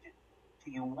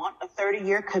 do you want a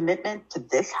 30-year commitment to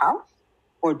this house,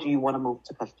 or do you want to move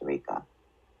to Costa Rica?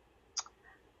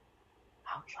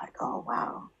 I was like, oh,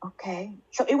 wow. Okay.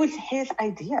 So it was his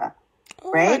idea.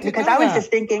 Right? Because I was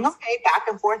just thinking, okay, back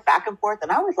and forth.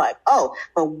 And I was like, oh,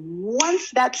 but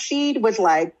once that seed was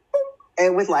like,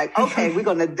 it was like, okay, we're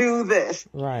going to do this.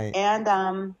 Right.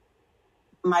 And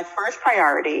my first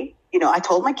priority, we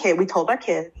told our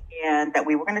kids and that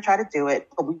we were going to try to do it,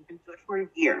 but we were going to do it for a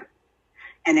year.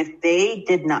 And if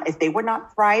they were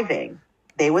not thriving,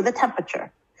 they were the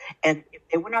temperature. And if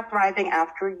they were not thriving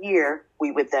after a year,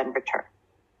 we would then return.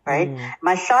 Right.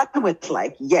 My son was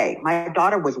like, yay. My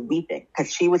daughter was weeping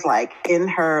because she was like in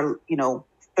her,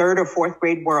 third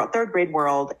grade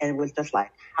world. And was just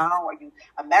like, how are you,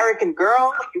 American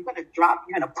girl? You're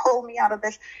going to pull me out of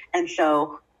this. And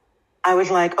so I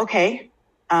was like, okay.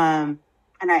 And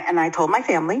I told my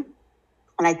family,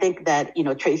 and I think that,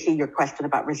 Tracy, your question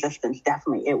about resistance,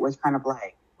 definitely, it was kind of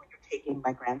like when you're taking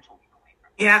my grandchildren away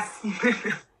from me. Yes.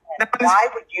 Why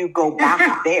would you go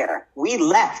back there? We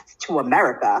left to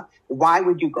America. Why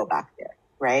would you go back there?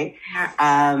 Right.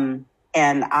 And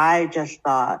I just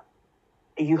thought,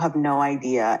 you have no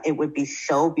idea. It would be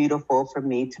so beautiful for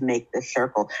me to make this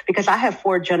circle, because I have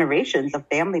 4 generations of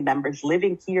family members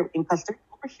living here in Costa Rica,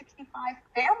 over 65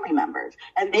 family members,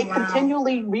 and they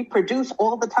continually reproduce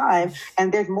all the time.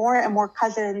 And there's more and more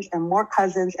cousins and more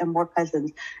cousins and more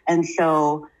cousins. And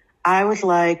so I was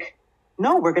like,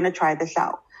 no, we're going to try this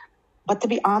out. But to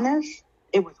be honest,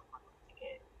 it was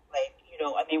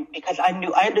because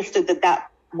I understood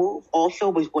that move also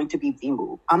was going to be the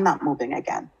move. I'm not moving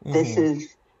again. Mm-hmm.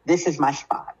 This is my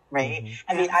spot, right?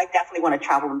 Mm-hmm. I definitely want to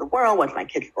travel in the world once my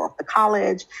kids go off to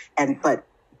college, but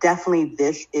definitely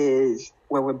this is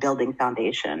where we're building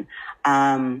foundation.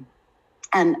 And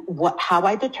how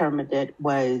I determined it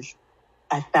was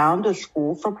I found a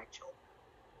school for my children.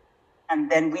 And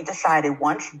then we decided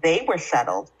once they were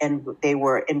settled and they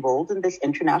were enrolled in this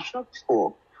international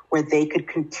school where they could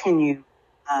continue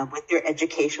with their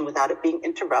education without it being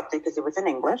interrupted, because it was in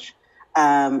English.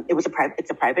 It's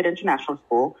a private international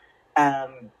school,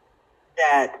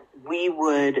 that we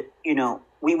would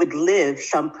live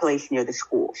someplace near the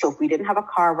school. So if we didn't have a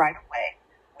car right away,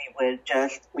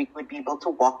 we would be able to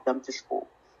walk them to school.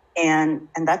 And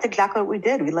that's exactly what we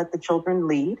did. We let the children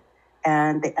lead,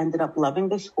 and they ended up loving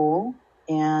the school.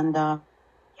 And I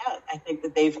think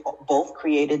that they've both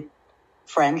created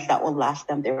friends that will last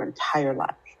them their entire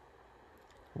lives.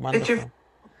 Wonderful. Did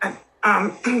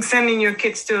you sending your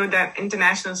kids to that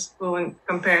international school and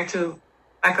compared to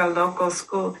like a local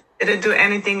school, did it do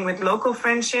anything with local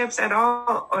friendships at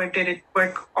all, or did it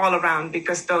work all around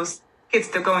because those kids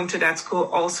that go into that school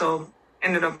also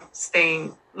ended up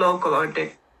staying local, or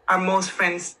are most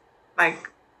friends like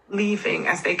leaving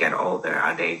as they get older?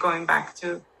 Are they going back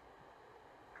to?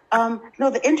 No,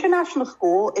 the international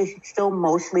school is still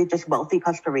mostly just wealthy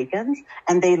Costa Ricans,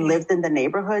 and they lived in the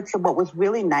neighborhood. So what was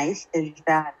really nice is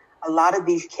that a lot of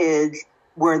these kids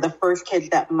were the first kids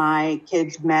that my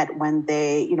kids met when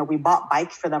we bought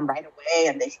bikes for them right away,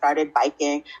 and they started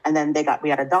biking, and then we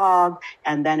had a dog,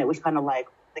 and then it was kind of like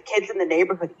the kids in the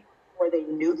neighborhood, before they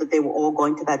knew that they were all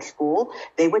going to that school,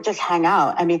 they would just hang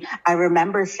out. I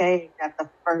remember saying that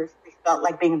it felt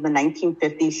like being in the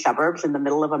 1950s suburbs in the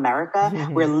middle of America,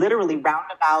 where literally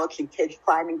roundabouts and kids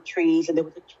climbing trees, and there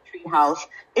was a tree house.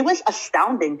 It was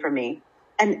astounding for me.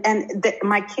 And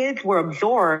my kids were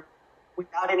absorbed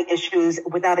without any issues,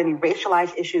 without any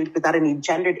racialized issues, without any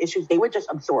gendered issues. They were just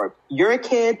absorbed. You're a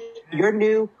kid, you're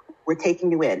new, we're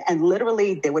taking you in. And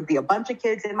literally there would be a bunch of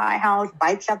kids in my house,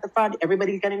 bikes out the front,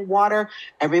 everybody's getting water,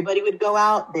 everybody would go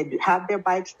out, they'd have their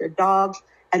bikes, their dogs,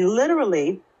 and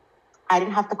literally I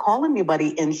didn't have to call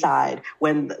anybody inside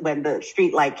when the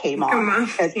street light came on.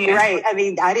 Right. I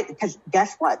didn't, because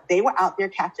guess what? They were out there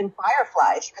catching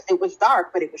fireflies because it was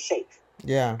dark, but it was safe.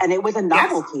 Yeah. And it was a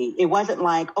novelty. Yes. It wasn't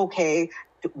like, okay,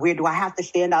 where do I have to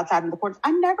stand outside in the porch?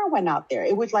 I never went out there.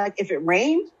 It was like, if it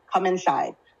rained, come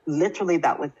inside. Literally,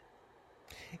 that was it.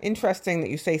 Interesting that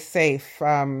you say safe.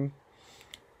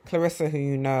 Clarissa, who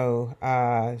you know,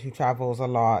 who travels a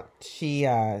lot,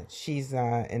 she's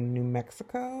in New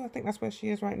Mexico. I think that's where she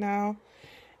is right now.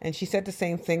 And she said the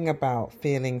same thing about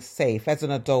feeling safe as an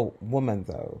adult woman,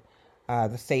 though.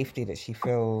 the safety that she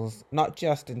feels, not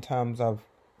just in terms of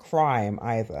crime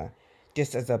either,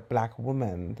 just as a Black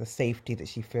woman, the safety that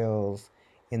she feels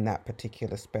in that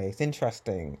particular space.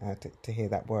 Interesting to hear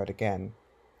that word again.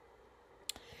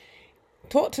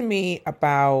 Talk to me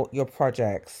about your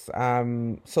projects.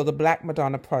 So the Black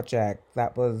Madonna project,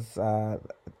 that was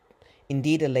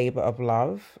indeed a labor of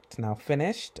love. It's now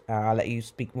finished. I'll let you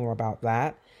speak more about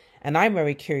that. And I'm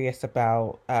very curious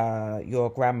about your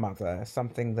grandmother,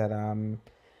 something that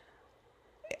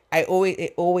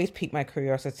it always piqued my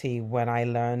curiosity when I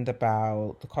learned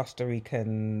about the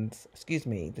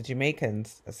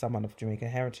Jamaicans, as someone of Jamaican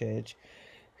heritage,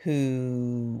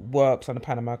 who worked on the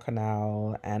Panama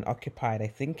Canal and occupied, I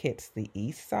think it's the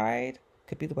east side,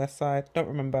 could be the west side, don't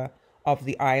remember, of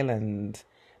the island.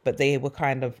 But they were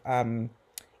kind of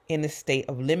in a state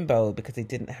of limbo because they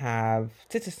didn't have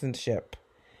citizenship.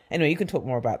 Anyway, you can talk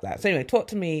more about that. So anyway, talk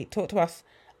to us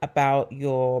about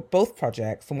your both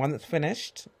projects, the one that's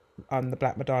finished on the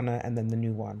Black Madonna and then the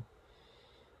new one.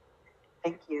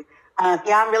 Thank you.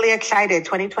 Yeah, I'm really excited.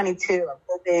 2022, I'm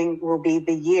hoping will be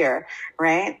the year,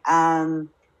 right?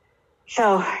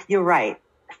 So you're right.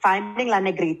 Finding La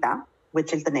Negrita,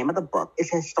 which is the name of the book,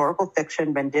 is a historical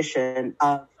fiction rendition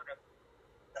of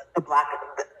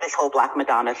this whole Black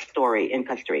Madonna story in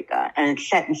Costa Rica. And it's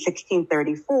set in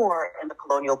 1634 in the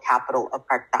colonial capital of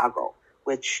Cartago,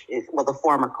 which is, the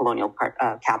former colonial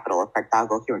capital of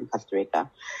Cartago here in Costa Rica.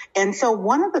 And so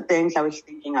one of the things I was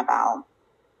thinking about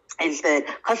is that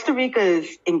Costa Rica's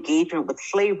engagement with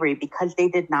slavery, because they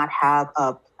did not have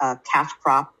a cash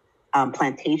crop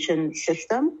plantation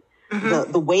system,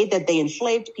 the way that they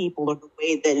enslaved people, or the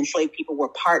way that enslaved people were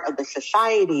part of the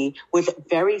society, was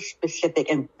very specific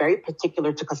and very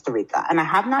particular to Costa Rica. And I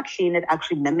have not seen it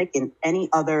actually mimic in any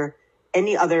other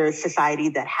society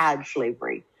that had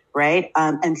slavery, right?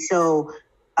 And so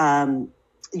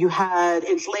you had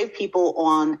enslaved people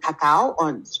on cacao,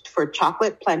 for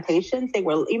chocolate plantations.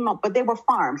 But they were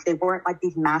farms. They weren't like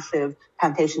these massive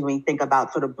plantations when you think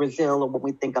about sort of Brazil, or when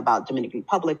we think about Dominican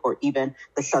Republic, or even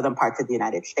the southern parts of the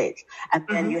United States. And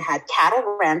then you had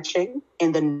cattle ranching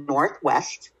in the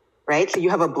Northwest, right? So you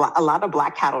have a lot of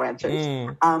Black cattle ranchers.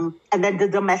 And then the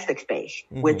domestic space,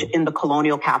 which in the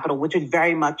colonial capital, which is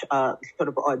very much sort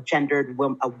of a gendered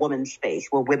woman's space,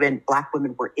 where Black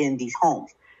women were in these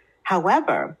homes.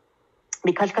 However,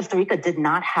 because Costa Rica did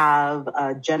not have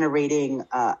a generating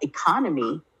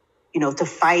economy, to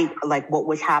fight like what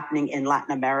was happening in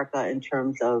Latin America in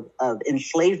terms of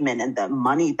enslavement and the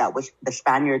money that the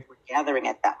Spaniards were gathering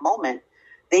at that moment,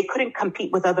 they couldn't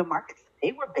compete with other markets.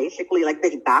 They were basically like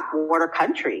this backwater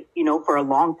country, for a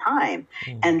long time.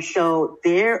 And so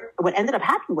what ended up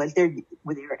happening was there ended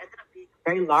up being a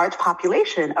very large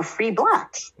population of free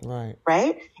Blacks,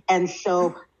 right? And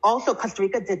so also, Costa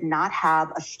Rica did not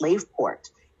have a slave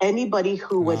port. Anybody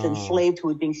who was enslaved, who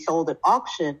was being sold at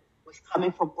auction, was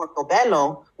coming from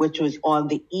Portobello, which was on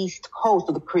the east coast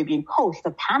of the Caribbean coast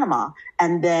of Panama,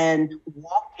 and then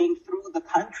walking through the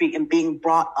country and being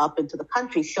brought up into the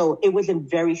country. So it was in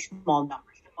very small numbers.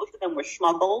 Most of them were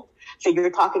smuggled. So you're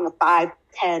talking of 5,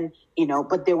 10,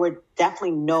 but there were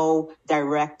definitely no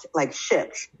direct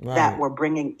ships that were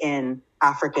bringing in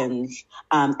Africans.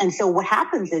 And so what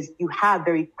happens is you have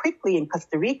very quickly in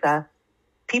Costa Rica,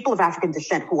 people of African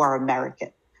descent who are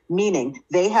American, meaning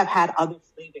they have had other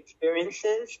slave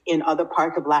experiences in other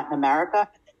parts of Latin America and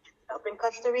then ended up in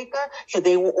Costa Rica. So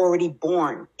they were already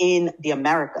born in the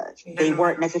Americas. They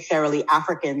weren't necessarily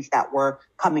Africans that were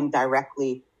coming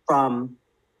directly from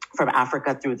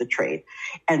Africa through the trade.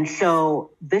 And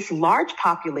so this large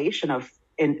population of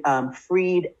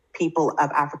freed people of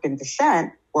African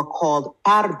descent were called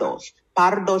pardos.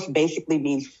 Pardos basically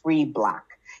means free Black.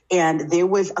 And there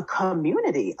was a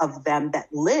community of them that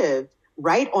lived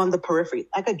right on the periphery,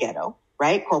 like a ghetto,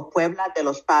 right? Called Puebla de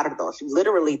los Pardos,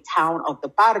 literally town of the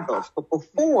Pardos. But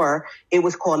before, it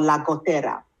was called La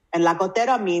Gotera. And La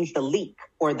Gotera means the leak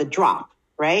or the drop,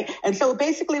 right? And so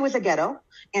basically it was a ghetto,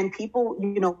 and people,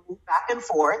 moved back and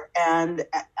forth. And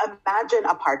imagine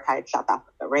apartheid South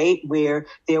Africa, right? Where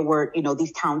there were,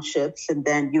 these townships, and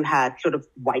then you had sort of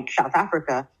white South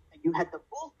Africa, and you had the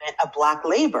movement of Black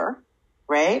labor,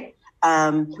 right?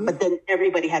 But then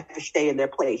everybody had to stay in their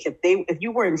place. If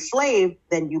you were enslaved,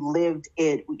 then you lived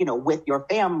with your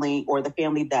family or the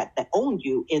family that owned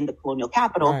you in the colonial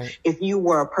capital. Right. If you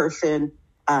were a person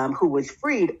who was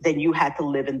freed, then you had to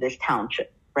live in this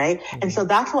township, right? Mm-hmm. And so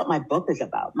that's what my book is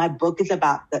about. My book is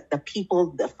about the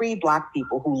people, the free Black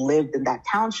people who lived in that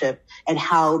township and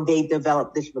how they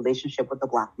developed this relationship with the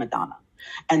Black Madonna.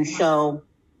 And so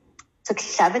it took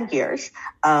 7 years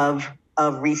of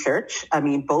of research. I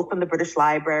mean, both from the British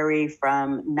Library,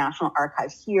 from National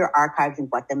Archives here, archives in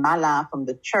Guatemala, from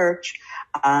the church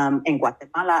in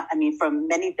Guatemala. I mean, from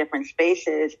many different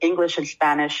spaces, English and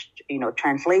Spanish,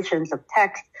 translations of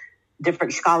text,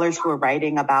 different scholars who are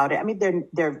writing about it. I mean,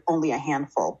 they're only a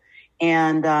handful.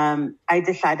 And I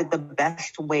decided the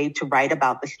best way to write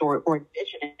about the story or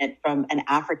envision it from an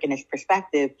Africanist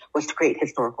perspective was to create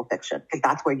historical fiction, because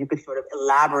that's where you could sort of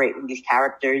elaborate on these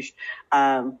characters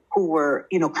who were,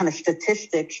 kind of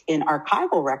statistics in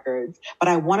archival records. But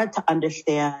I wanted to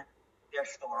understand their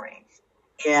stories.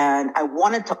 And I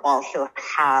wanted to also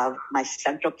have my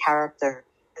central character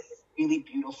as this really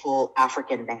beautiful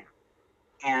African man.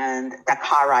 And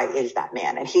Dakarai is that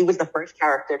man. And he was the first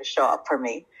character to show up for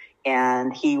me.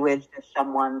 And he was just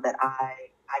someone that I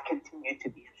continue to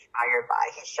be inspired by.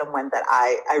 He's someone that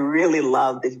I really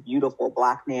love, this beautiful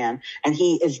Black man. And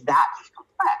he is that, he's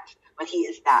complex, but he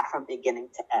is that from beginning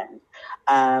to end.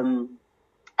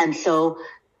 And so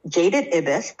Jaded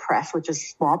Ibis Press, which is a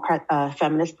small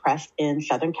feminist press in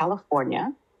Southern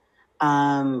California,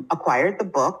 acquired the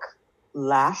book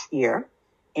last year.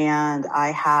 And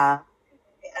I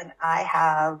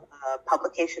have a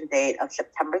publication date of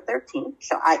September 13th.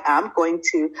 So I am going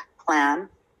to plan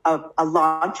a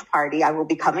launch party. I will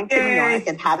be coming to New York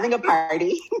and having a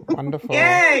party. Wonderful.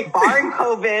 Yay! Barring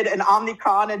COVID and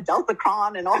Omicron and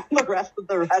Deltacron and all the rest of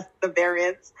the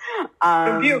variants.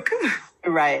 Rebuke.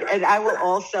 Right. And I will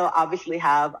also obviously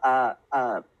have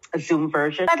a Zoom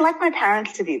version. I'd like my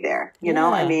parents to be there. You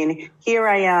know, I mean, here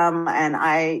I am, and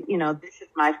this is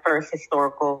my first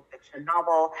historical fiction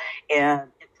novel, and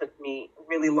it took me a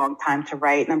really long time to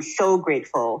write. And I'm so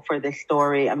grateful for this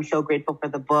story. I'm so grateful for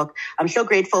the book. I'm so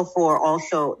grateful for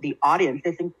also the audience.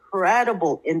 It's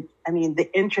incredible. The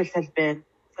interest has been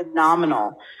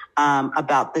phenomenal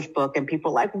about this book, and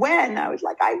people like, when? I was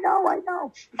like, I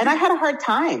know. And I had a hard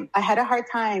time.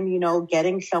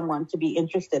 Getting someone to be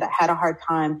interested. I had a hard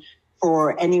time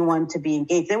for anyone to be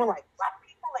engaged. They were like, Black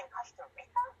people in Costa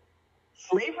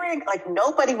Rica? Slavery? Like,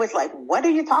 nobody was like, what are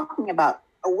you talking about?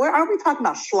 Where are we talking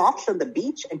about? Sloths on the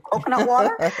beach and coconut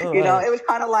water? It was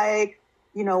kind of like,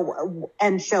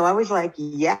 and so I was like,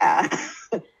 yeah,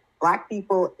 Black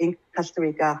people in Costa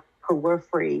Rica who were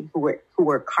free, who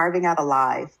were carving out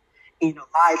lives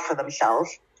for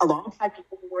themselves alongside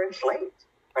people who were enslaved,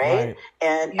 right?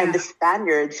 And the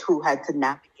Spaniards who had to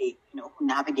navigate, who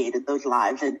navigated those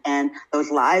lives, and those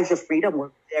lives of freedom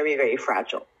were very, very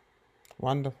fragile.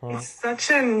 Wonderful. It's such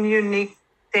a unique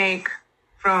take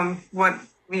from what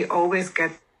we always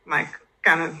get, like,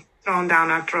 kind of thrown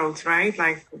down our throats, right?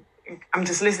 Like, I'm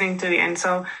just listening to the end.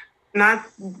 So not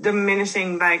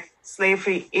diminishing, like,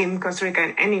 slavery in Costa Rica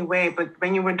in any way, but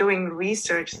when you were doing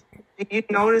research, did you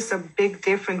notice a big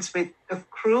difference with the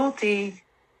cruelty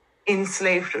in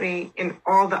slavery in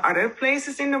all the other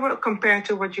places in the world compared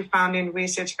to what you found in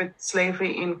research with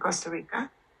slavery in Costa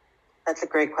Rica? That's a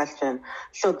great question.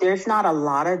 So there's not a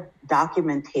lot of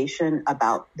documentation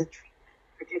about the treatment,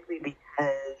 particularly because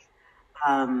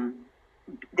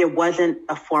there wasn't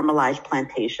a formalized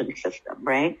plantation system,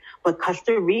 right? But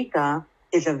Costa Rica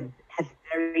has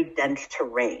very dense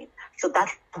terrain. So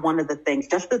that's one of the things.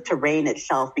 Just the terrain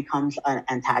itself becomes an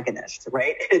antagonist,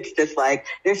 right? It's just like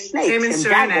there's snakes and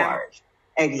jaguars.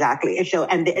 Exactly.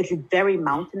 And it's very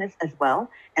mountainous as well.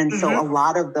 And so a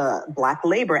lot of the Black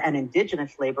labor and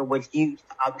indigenous labor was used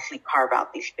to obviously carve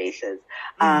out these spaces.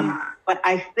 But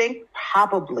I think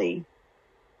probably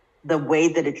the way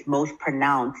that it's most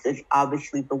pronounced is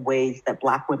obviously the ways that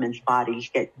Black women's bodies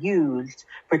get used,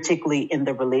 particularly in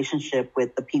the relationship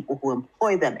with the people who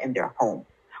employ them in their home,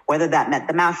 whether that meant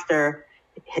the master,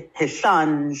 his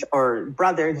sons or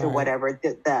brothers or whatever.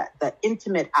 The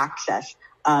intimate access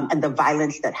and the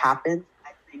violence that happens,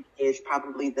 I think, is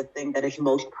probably the thing that is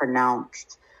most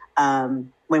pronounced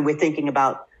when we're thinking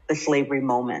about the slavery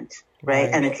moment, right?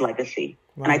 And its legacy.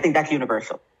 And I think that's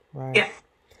universal. Right. Yeah.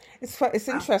 It's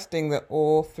interesting that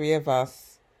all three of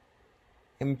us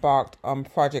embarked on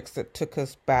projects that took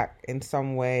us back in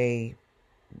some way,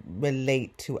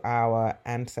 relate to our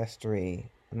ancestry.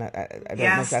 And I don't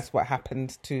know if that's what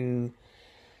happens to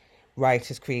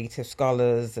writers, creative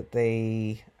scholars, that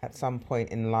they, at some point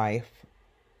in life,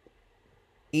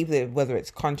 either whether it's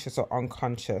conscious or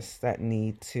unconscious, that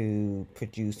need to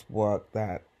produce work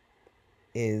that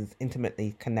is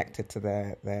intimately connected to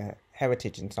their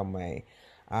heritage in some way.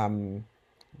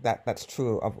 That's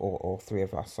true of all three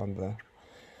of us on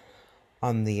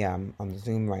the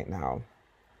Zoom right now.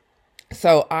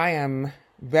 So I am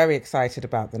very excited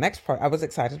about the next project. I was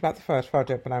excited about the first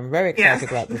project, but I'm very excited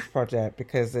about this project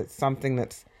because it's something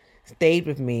that's stayed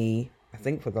with me, I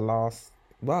think, for the last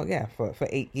well, yeah, for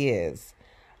 8 years.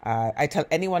 I tell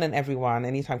anyone and everyone,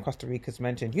 anytime Costa Rica's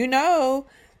mentioned, there's a whole,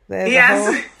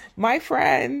 Yes. my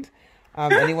friend,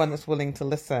 anyone that's willing to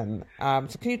listen. So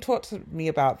can you talk to me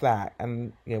about that?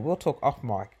 And yeah, we'll talk off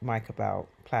mic about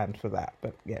plans for that.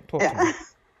 But yeah, talk to me.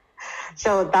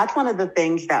 So that's one of the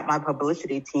things that my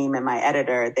publicity team and my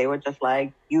editor, they were just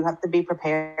like, you have to be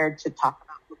prepared to talk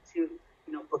about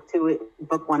book two.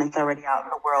 Book one is already out in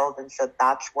the world. And so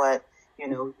that's what,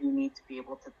 you need to be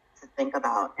able to think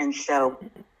about. And so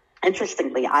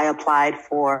interestingly, I applied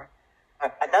for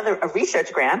a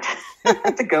research grant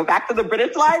to go back to the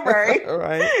British Library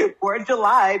Right. for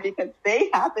July, because they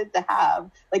happen to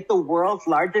have like the world's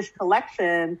largest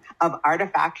collection of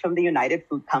artifacts from the United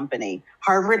Fruit Company.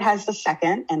 Harvard has the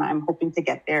second, and I'm hoping to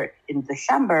get there in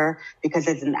December because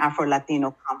it's an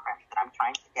Afro-Latino conference that I'm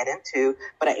trying to get into,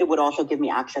 but it would also give me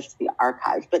access to the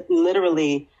archives. But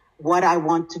literally, what I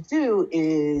want to do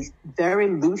is very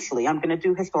loosely, I'm going to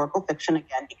do historical fiction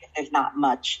again because there's not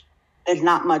much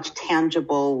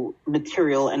tangible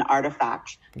material and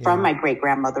artifacts from my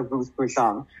great-grandmother, Ruth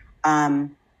Brazong.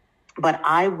 But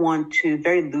I want to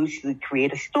very loosely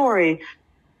create a story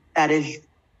that is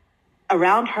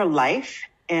around her life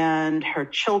and her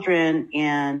children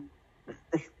and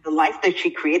the life that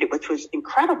she created, which was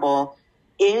incredible,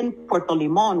 in Puerto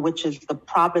Limon, which is the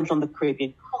province on the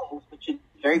Caribbean coast, which is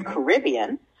very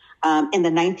Caribbean, in the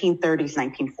 1930s,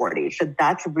 1940s. So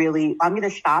that's really, I'm going to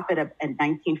stop it at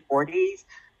 1940s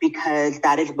because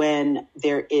that is when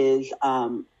there is a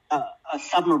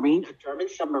German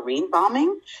submarine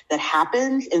bombing that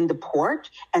happens in the port.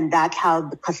 And that's how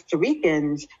the Costa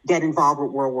Ricans get involved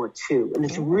with World War II. And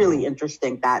it's really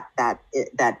interesting that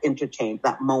interchange,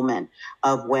 that moment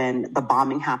of when the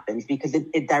bombing happens, because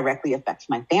it directly affects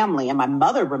my family. And my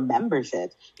mother remembers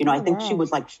it. I think she was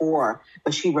like 4,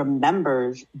 but she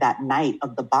remembers that night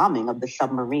of the bombing of the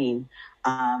submarine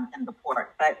in the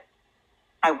port. But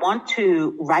I want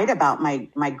to write about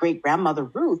my great-grandmother,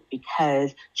 Ruth,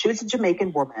 because she was a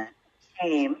Jamaican woman,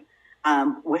 came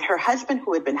with her husband,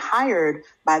 who had been hired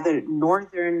by the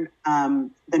Northern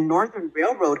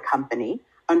Railroad Company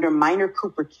under Minor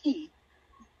Cooper Key,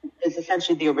 is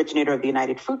essentially the originator of the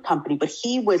United Fruit Company, but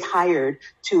he was hired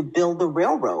to build the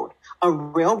railroad, a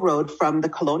railroad from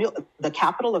the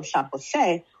capital of San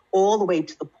Jose all the way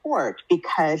to the port,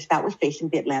 because that was facing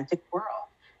the Atlantic world.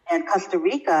 And Costa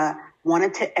Rica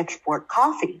wanted to export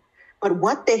coffee. But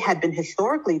what they had been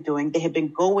historically doing, they had been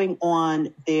going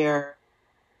on their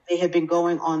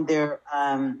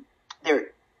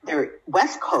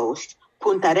west coast,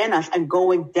 Punta Arenas, and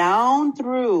going down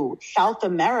through South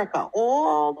America,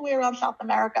 all the way around South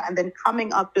America, and then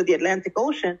coming up to the Atlantic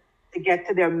Ocean to get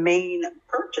to their main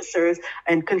purchasers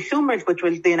and consumers, which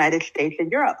was the United States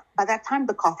and Europe. By that time,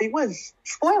 the coffee was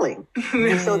spoiling.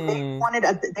 And so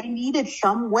they needed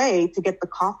some way to get the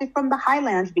coffee from the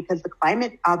highlands, because the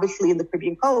climate, obviously, in the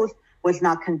Caribbean coast was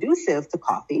not conducive to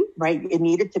coffee, right? It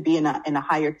needed to be in a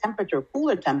higher temperature,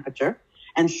 cooler temperature.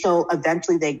 And so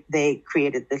eventually they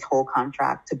created this whole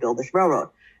contract to build this railroad.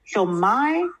 So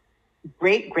my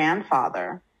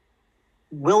great-grandfather,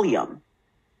 William,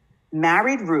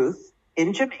 married Ruth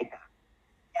in Jamaica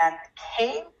and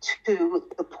came to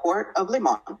the port of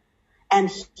Limon,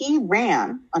 and he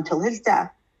ran until his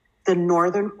death the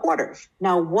northern quarters.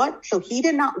 So he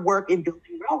did not work in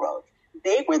building railroads.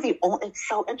 They were it's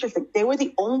so interesting. They were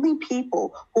the only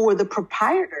people who were the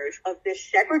proprietors of this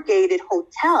segregated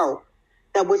hotel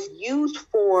that was used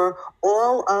for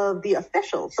all of the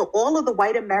officials. So all of the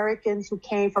white Americans who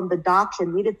came from the docks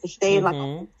and needed to stay in like a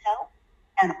hotel,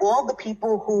 and all the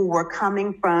people who were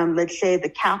coming from, let's say, the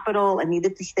capital and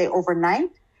needed to stay overnight,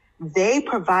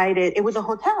 it was a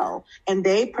hotel, and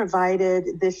they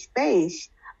provided this space,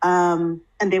 and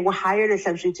they were hired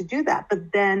essentially to do that.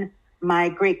 But then my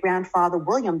great-grandfather,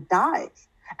 William, dies.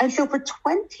 And so for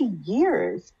 20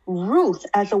 years, Ruth,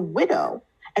 as a widow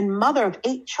and mother of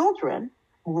 8 children,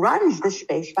 runs this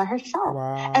space by herself.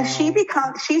 Wow. And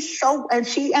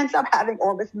she ends up having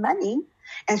all this money.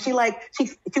 And she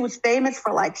was famous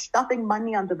for like stuffing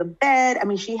money under the bed. I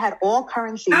mean, she had all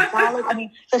currency, dollars. I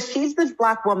mean, so she's this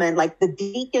Black woman, like the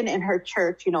deacon in her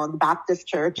church, in the Baptist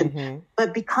church,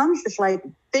 but becomes this like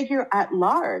figure at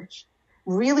large.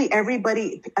 Really,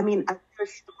 everybody, I mean, her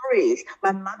stories,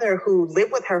 my mother, who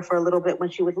lived with her for a little bit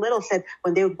when she was little, said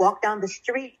when they would walk down the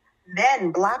street,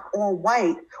 men, Black or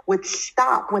white, would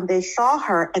stop when they saw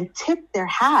her and tip their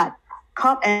hat,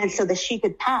 and so that she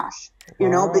could pass.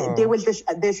 There was this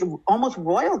almost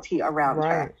royalty around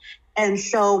her. And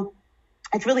so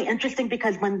it's really interesting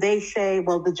because when they say,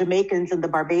 well, the Jamaicans and the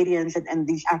Barbadians and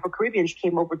these Afro-Caribbeans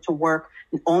came over to work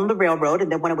on the railroad,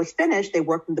 and then when it was finished, they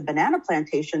worked in the banana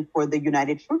plantation for the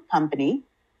United Fruit Company.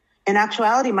 In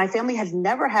actuality, my family has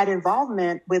never had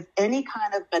involvement with any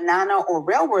kind of banana or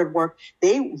railroad work.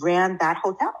 They ran that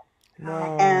hotel.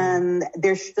 Wow. And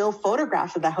there's still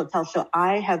photographs of that hotel. So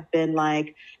I have been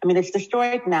like, I mean, it's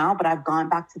destroyed now, but I've gone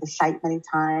back to the site many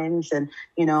times. And,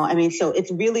 you know, I mean, so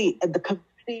it's really, the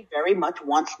community very much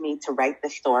wants me to write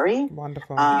the story.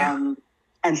 Wonderful. And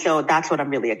so that's what I'm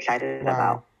really excited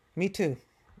about. Me too.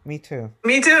 Me too.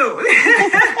 Me too.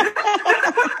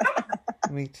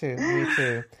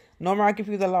 Norma, I'll give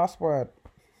you the last word.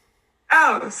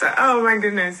 Oh my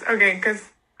goodness. Okay, because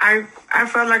I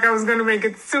felt like I was going to make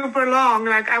it super long.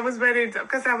 Like I was ready to,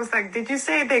 because I was like, did you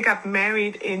say they got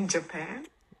married in Japan?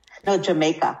 No,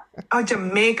 Jamaica. Oh,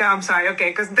 Jamaica. I'm sorry. Okay,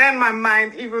 because then my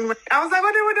mind even went, I was like,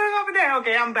 what are we doing over there?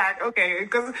 Okay, I'm back. Okay,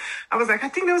 because I was like, I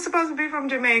think they were supposed to be from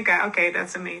Jamaica. Okay,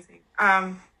 that's amazing.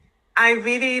 I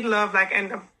really love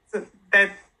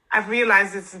that I've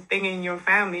realized it's a thing in your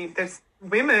family. There's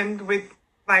women with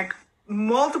like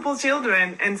multiple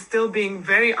children and still being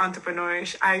very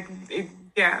entrepreneurish. I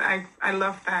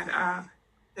love that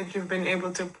that you've been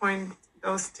able to point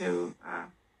those to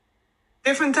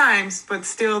different times, but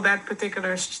still that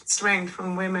particular strength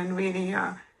from women really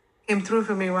came through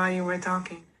for me while you were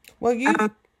talking. Well,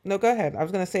 no, go ahead. I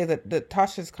was going to say that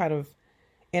Tasha's kind of,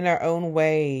 in her own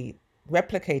way,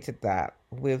 replicated that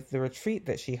with the retreat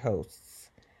that she hosts.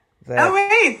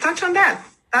 Touch on that.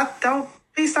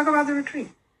 Please talk about the retreat.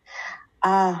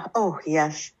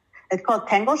 Yes. It's called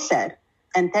Tengo Sed.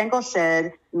 And Tengo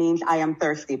Sed means I am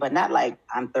thirsty, but not like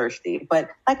I'm thirsty, but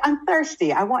like I'm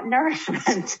thirsty. I want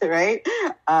nourishment, right?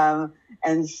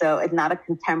 And so it's not a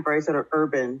contemporary sort of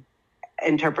urban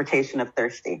interpretation of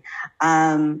thirsty.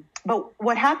 But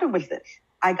what happened was this.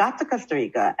 I got to Costa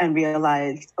Rica and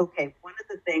realized, okay, one of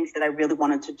the things that I really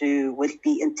wanted to do was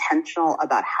be intentional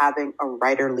about having a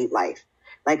writerly life.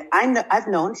 Like I've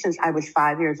known since I was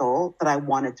 5 years old that I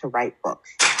wanted to write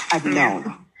books. I've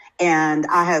known. And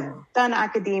I have done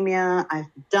academia. I've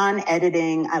done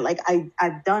editing.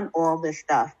 I've done all this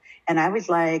stuff. And I was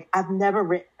like, I've never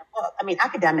written a book. I mean,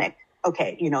 academic.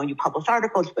 Okay. You know, you publish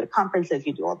articles, you go to conferences,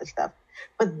 you do all this stuff.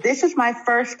 But this is my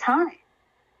first time.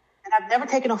 And I've never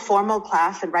taken a formal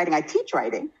class in writing. I teach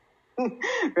writing,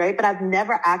 right? But I've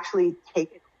never actually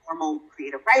taken a formal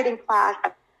creative writing class.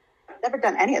 I've never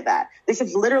done any of that. This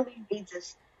is literally me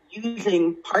just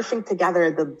parsing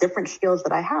together the different skills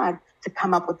that I had to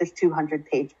come up with this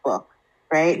 200-page book,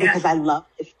 right? Yeah. Because I love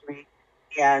history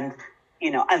and,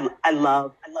 you know, I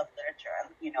love literature,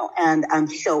 you know, and I'm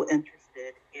so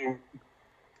interested in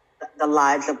the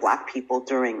lives of Black people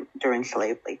during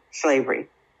slavery.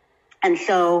 And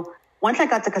so once I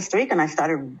got to Costa Rica and I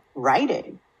started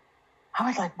writing, I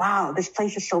was like, wow, this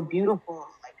place is so beautiful.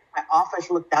 Like my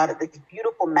office looked out at this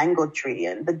beautiful mango tree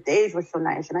and the days were so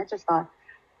nice. And I just thought,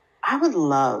 I would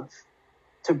love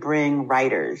to bring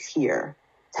writers here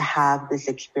to have this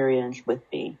experience with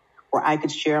me where I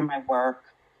could share my work,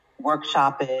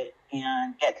 workshop it,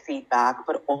 and get feedback,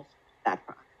 but also that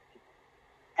process.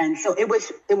 And so it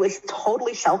was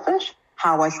totally selfish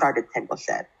how I started Tengo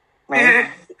Sed,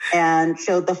 right? And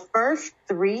so the first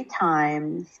 3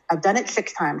 times, I've done it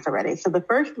 6 times already. So the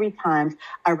first 3 times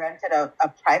I rented a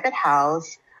private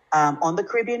house on the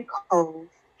Caribbean coast,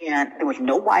 and there was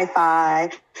no Wi-Fi.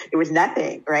 There was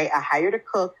nothing, right? I hired a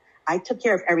cook. I took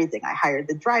care of everything. I hired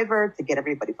the driver to get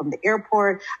everybody from the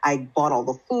airport. I bought all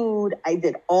the food. I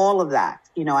did all of that.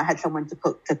 You know, I had someone to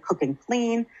cook and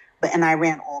clean, and I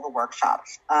ran all the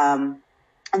workshops. And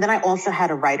then I also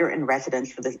had a writer in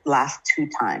residence for the last 2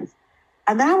 times.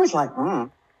 And then I was like, I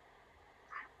don't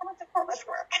want to call this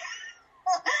work.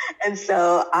 And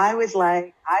so I was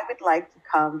like, I would like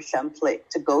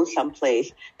to go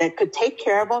someplace that could take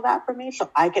care of all that for me so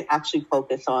I could actually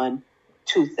focus on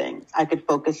 2 things. I could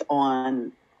focus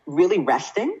on really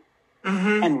resting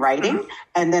and writing,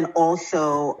 and then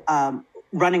also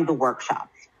running the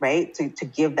workshops, right? To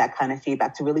give that kind of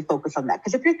feedback, to really focus on that.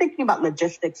 Because if you're thinking about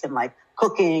logistics and like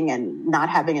cooking and not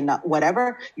having enough,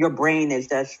 whatever, your brain is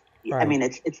just, right. I mean,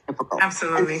 it's difficult.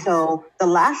 Absolutely. And so the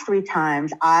last 3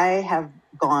 times I have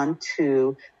gone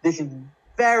to this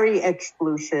very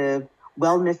exclusive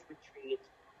wellness retreat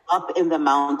up in the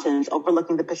mountains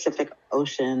overlooking the Pacific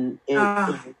Ocean. It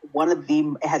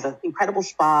has an incredible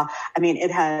spa. I mean,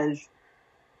 it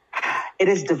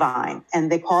is divine,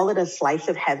 and they call it a slice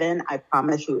of heaven. I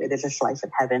promise you, it is a slice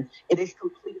of heaven. It is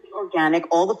completely organic.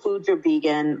 All the foods are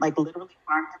vegan, like literally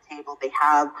farm to table. They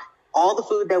have all the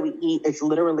food that we eat is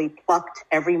literally plucked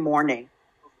every morning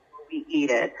before we eat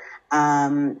it.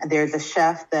 There's a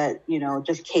chef that,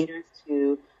 just caters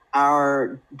to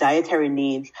our dietary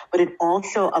needs, but it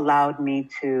also allowed me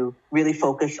to really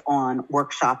focus on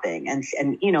workshopping and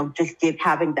just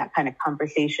having that kind of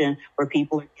conversation where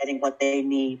people are getting what they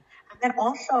need. And then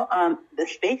also, the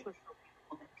space was so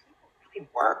beautiful that people really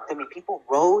worked. I mean, people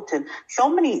wrote, and so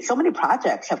many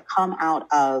projects have come out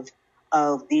of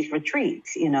these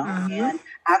retreats, Mm-hmm. And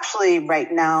actually right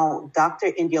now,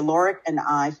 Dr. India Lorick and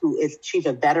I, she's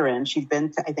a veteran. She's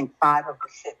been to, I think, 5 of the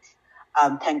 6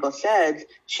 Tango Seds.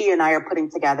 She and I are putting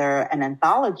together an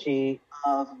anthology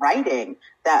of writing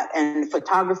and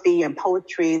photography and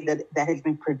poetry that has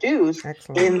been produced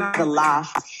Excellent. in the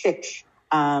last 6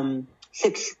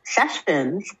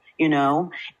 sessions,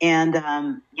 and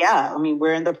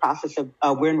we're in the process of,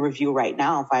 we're in review right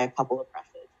now by a couple of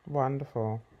presses.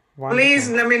 Wonderful. Please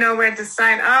let me know where to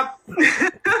sign up.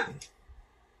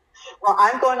 Well,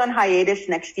 I'm going on hiatus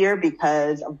next year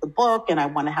because of the book, and I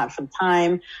want to have some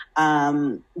time.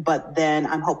 But then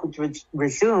I'm hoping to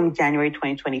resume January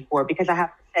 2024, because I have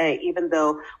to say, even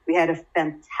though we had a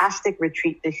fantastic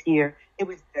retreat this year, it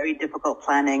was very difficult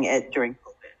planning it during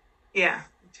COVID. Yeah,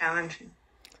 challenging.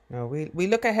 No, we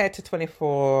look ahead to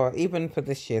 24, even for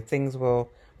this year. Things will,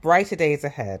 brighter days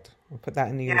ahead. We'll put that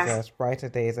in the universe, brighter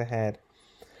days ahead.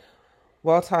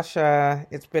 Well, Tasha,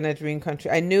 it's been a dream country.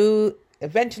 I knew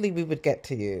eventually we would get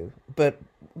to you, but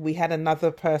we had another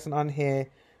person on here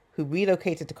who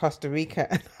relocated to Costa Rica,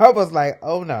 and I was like,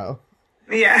 oh no.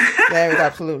 Yeah. There is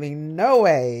absolutely no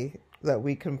way that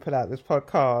we can put out this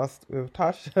podcast with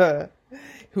Tasha,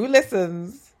 who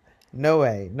listens. No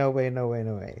way.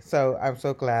 So I'm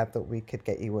so glad that we could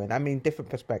get you in. I mean,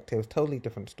 different perspectives, totally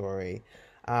different story.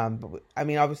 But I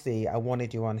mean, obviously I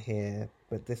wanted you on here,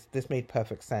 but this made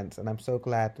perfect sense. And I'm so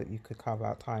glad that you could carve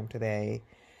out time today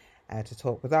to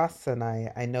talk with us. And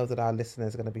I know that our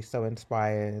listeners are going to be so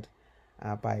inspired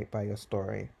by your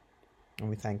story. And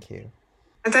we thank you.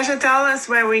 Natasha, tell us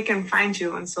where we can find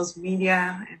you on social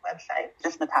media. Website,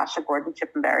 just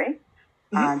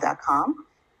NatashaGordonChippenberry.com.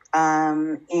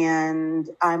 And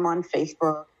I'm on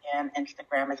Facebook and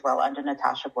Instagram as well under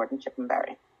Natasha Gordon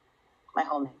Chippenberry. My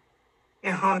whole name.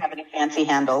 Your I whole don't have any fancy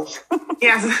handles.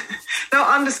 Yes. No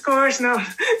underscores, no.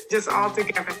 Just all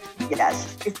together.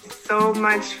 Yes. It's so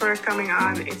much for coming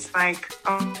on. It's like,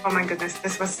 oh my goodness,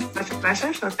 this was such a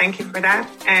pleasure. So thank you for that.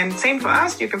 And same for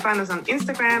us. You can find us on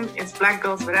Instagram. It's Black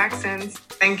Girls with Accents.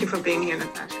 Thank you for being here,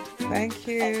 Natasha. Thank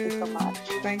you. Thank you so much.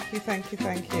 Thank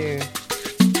you.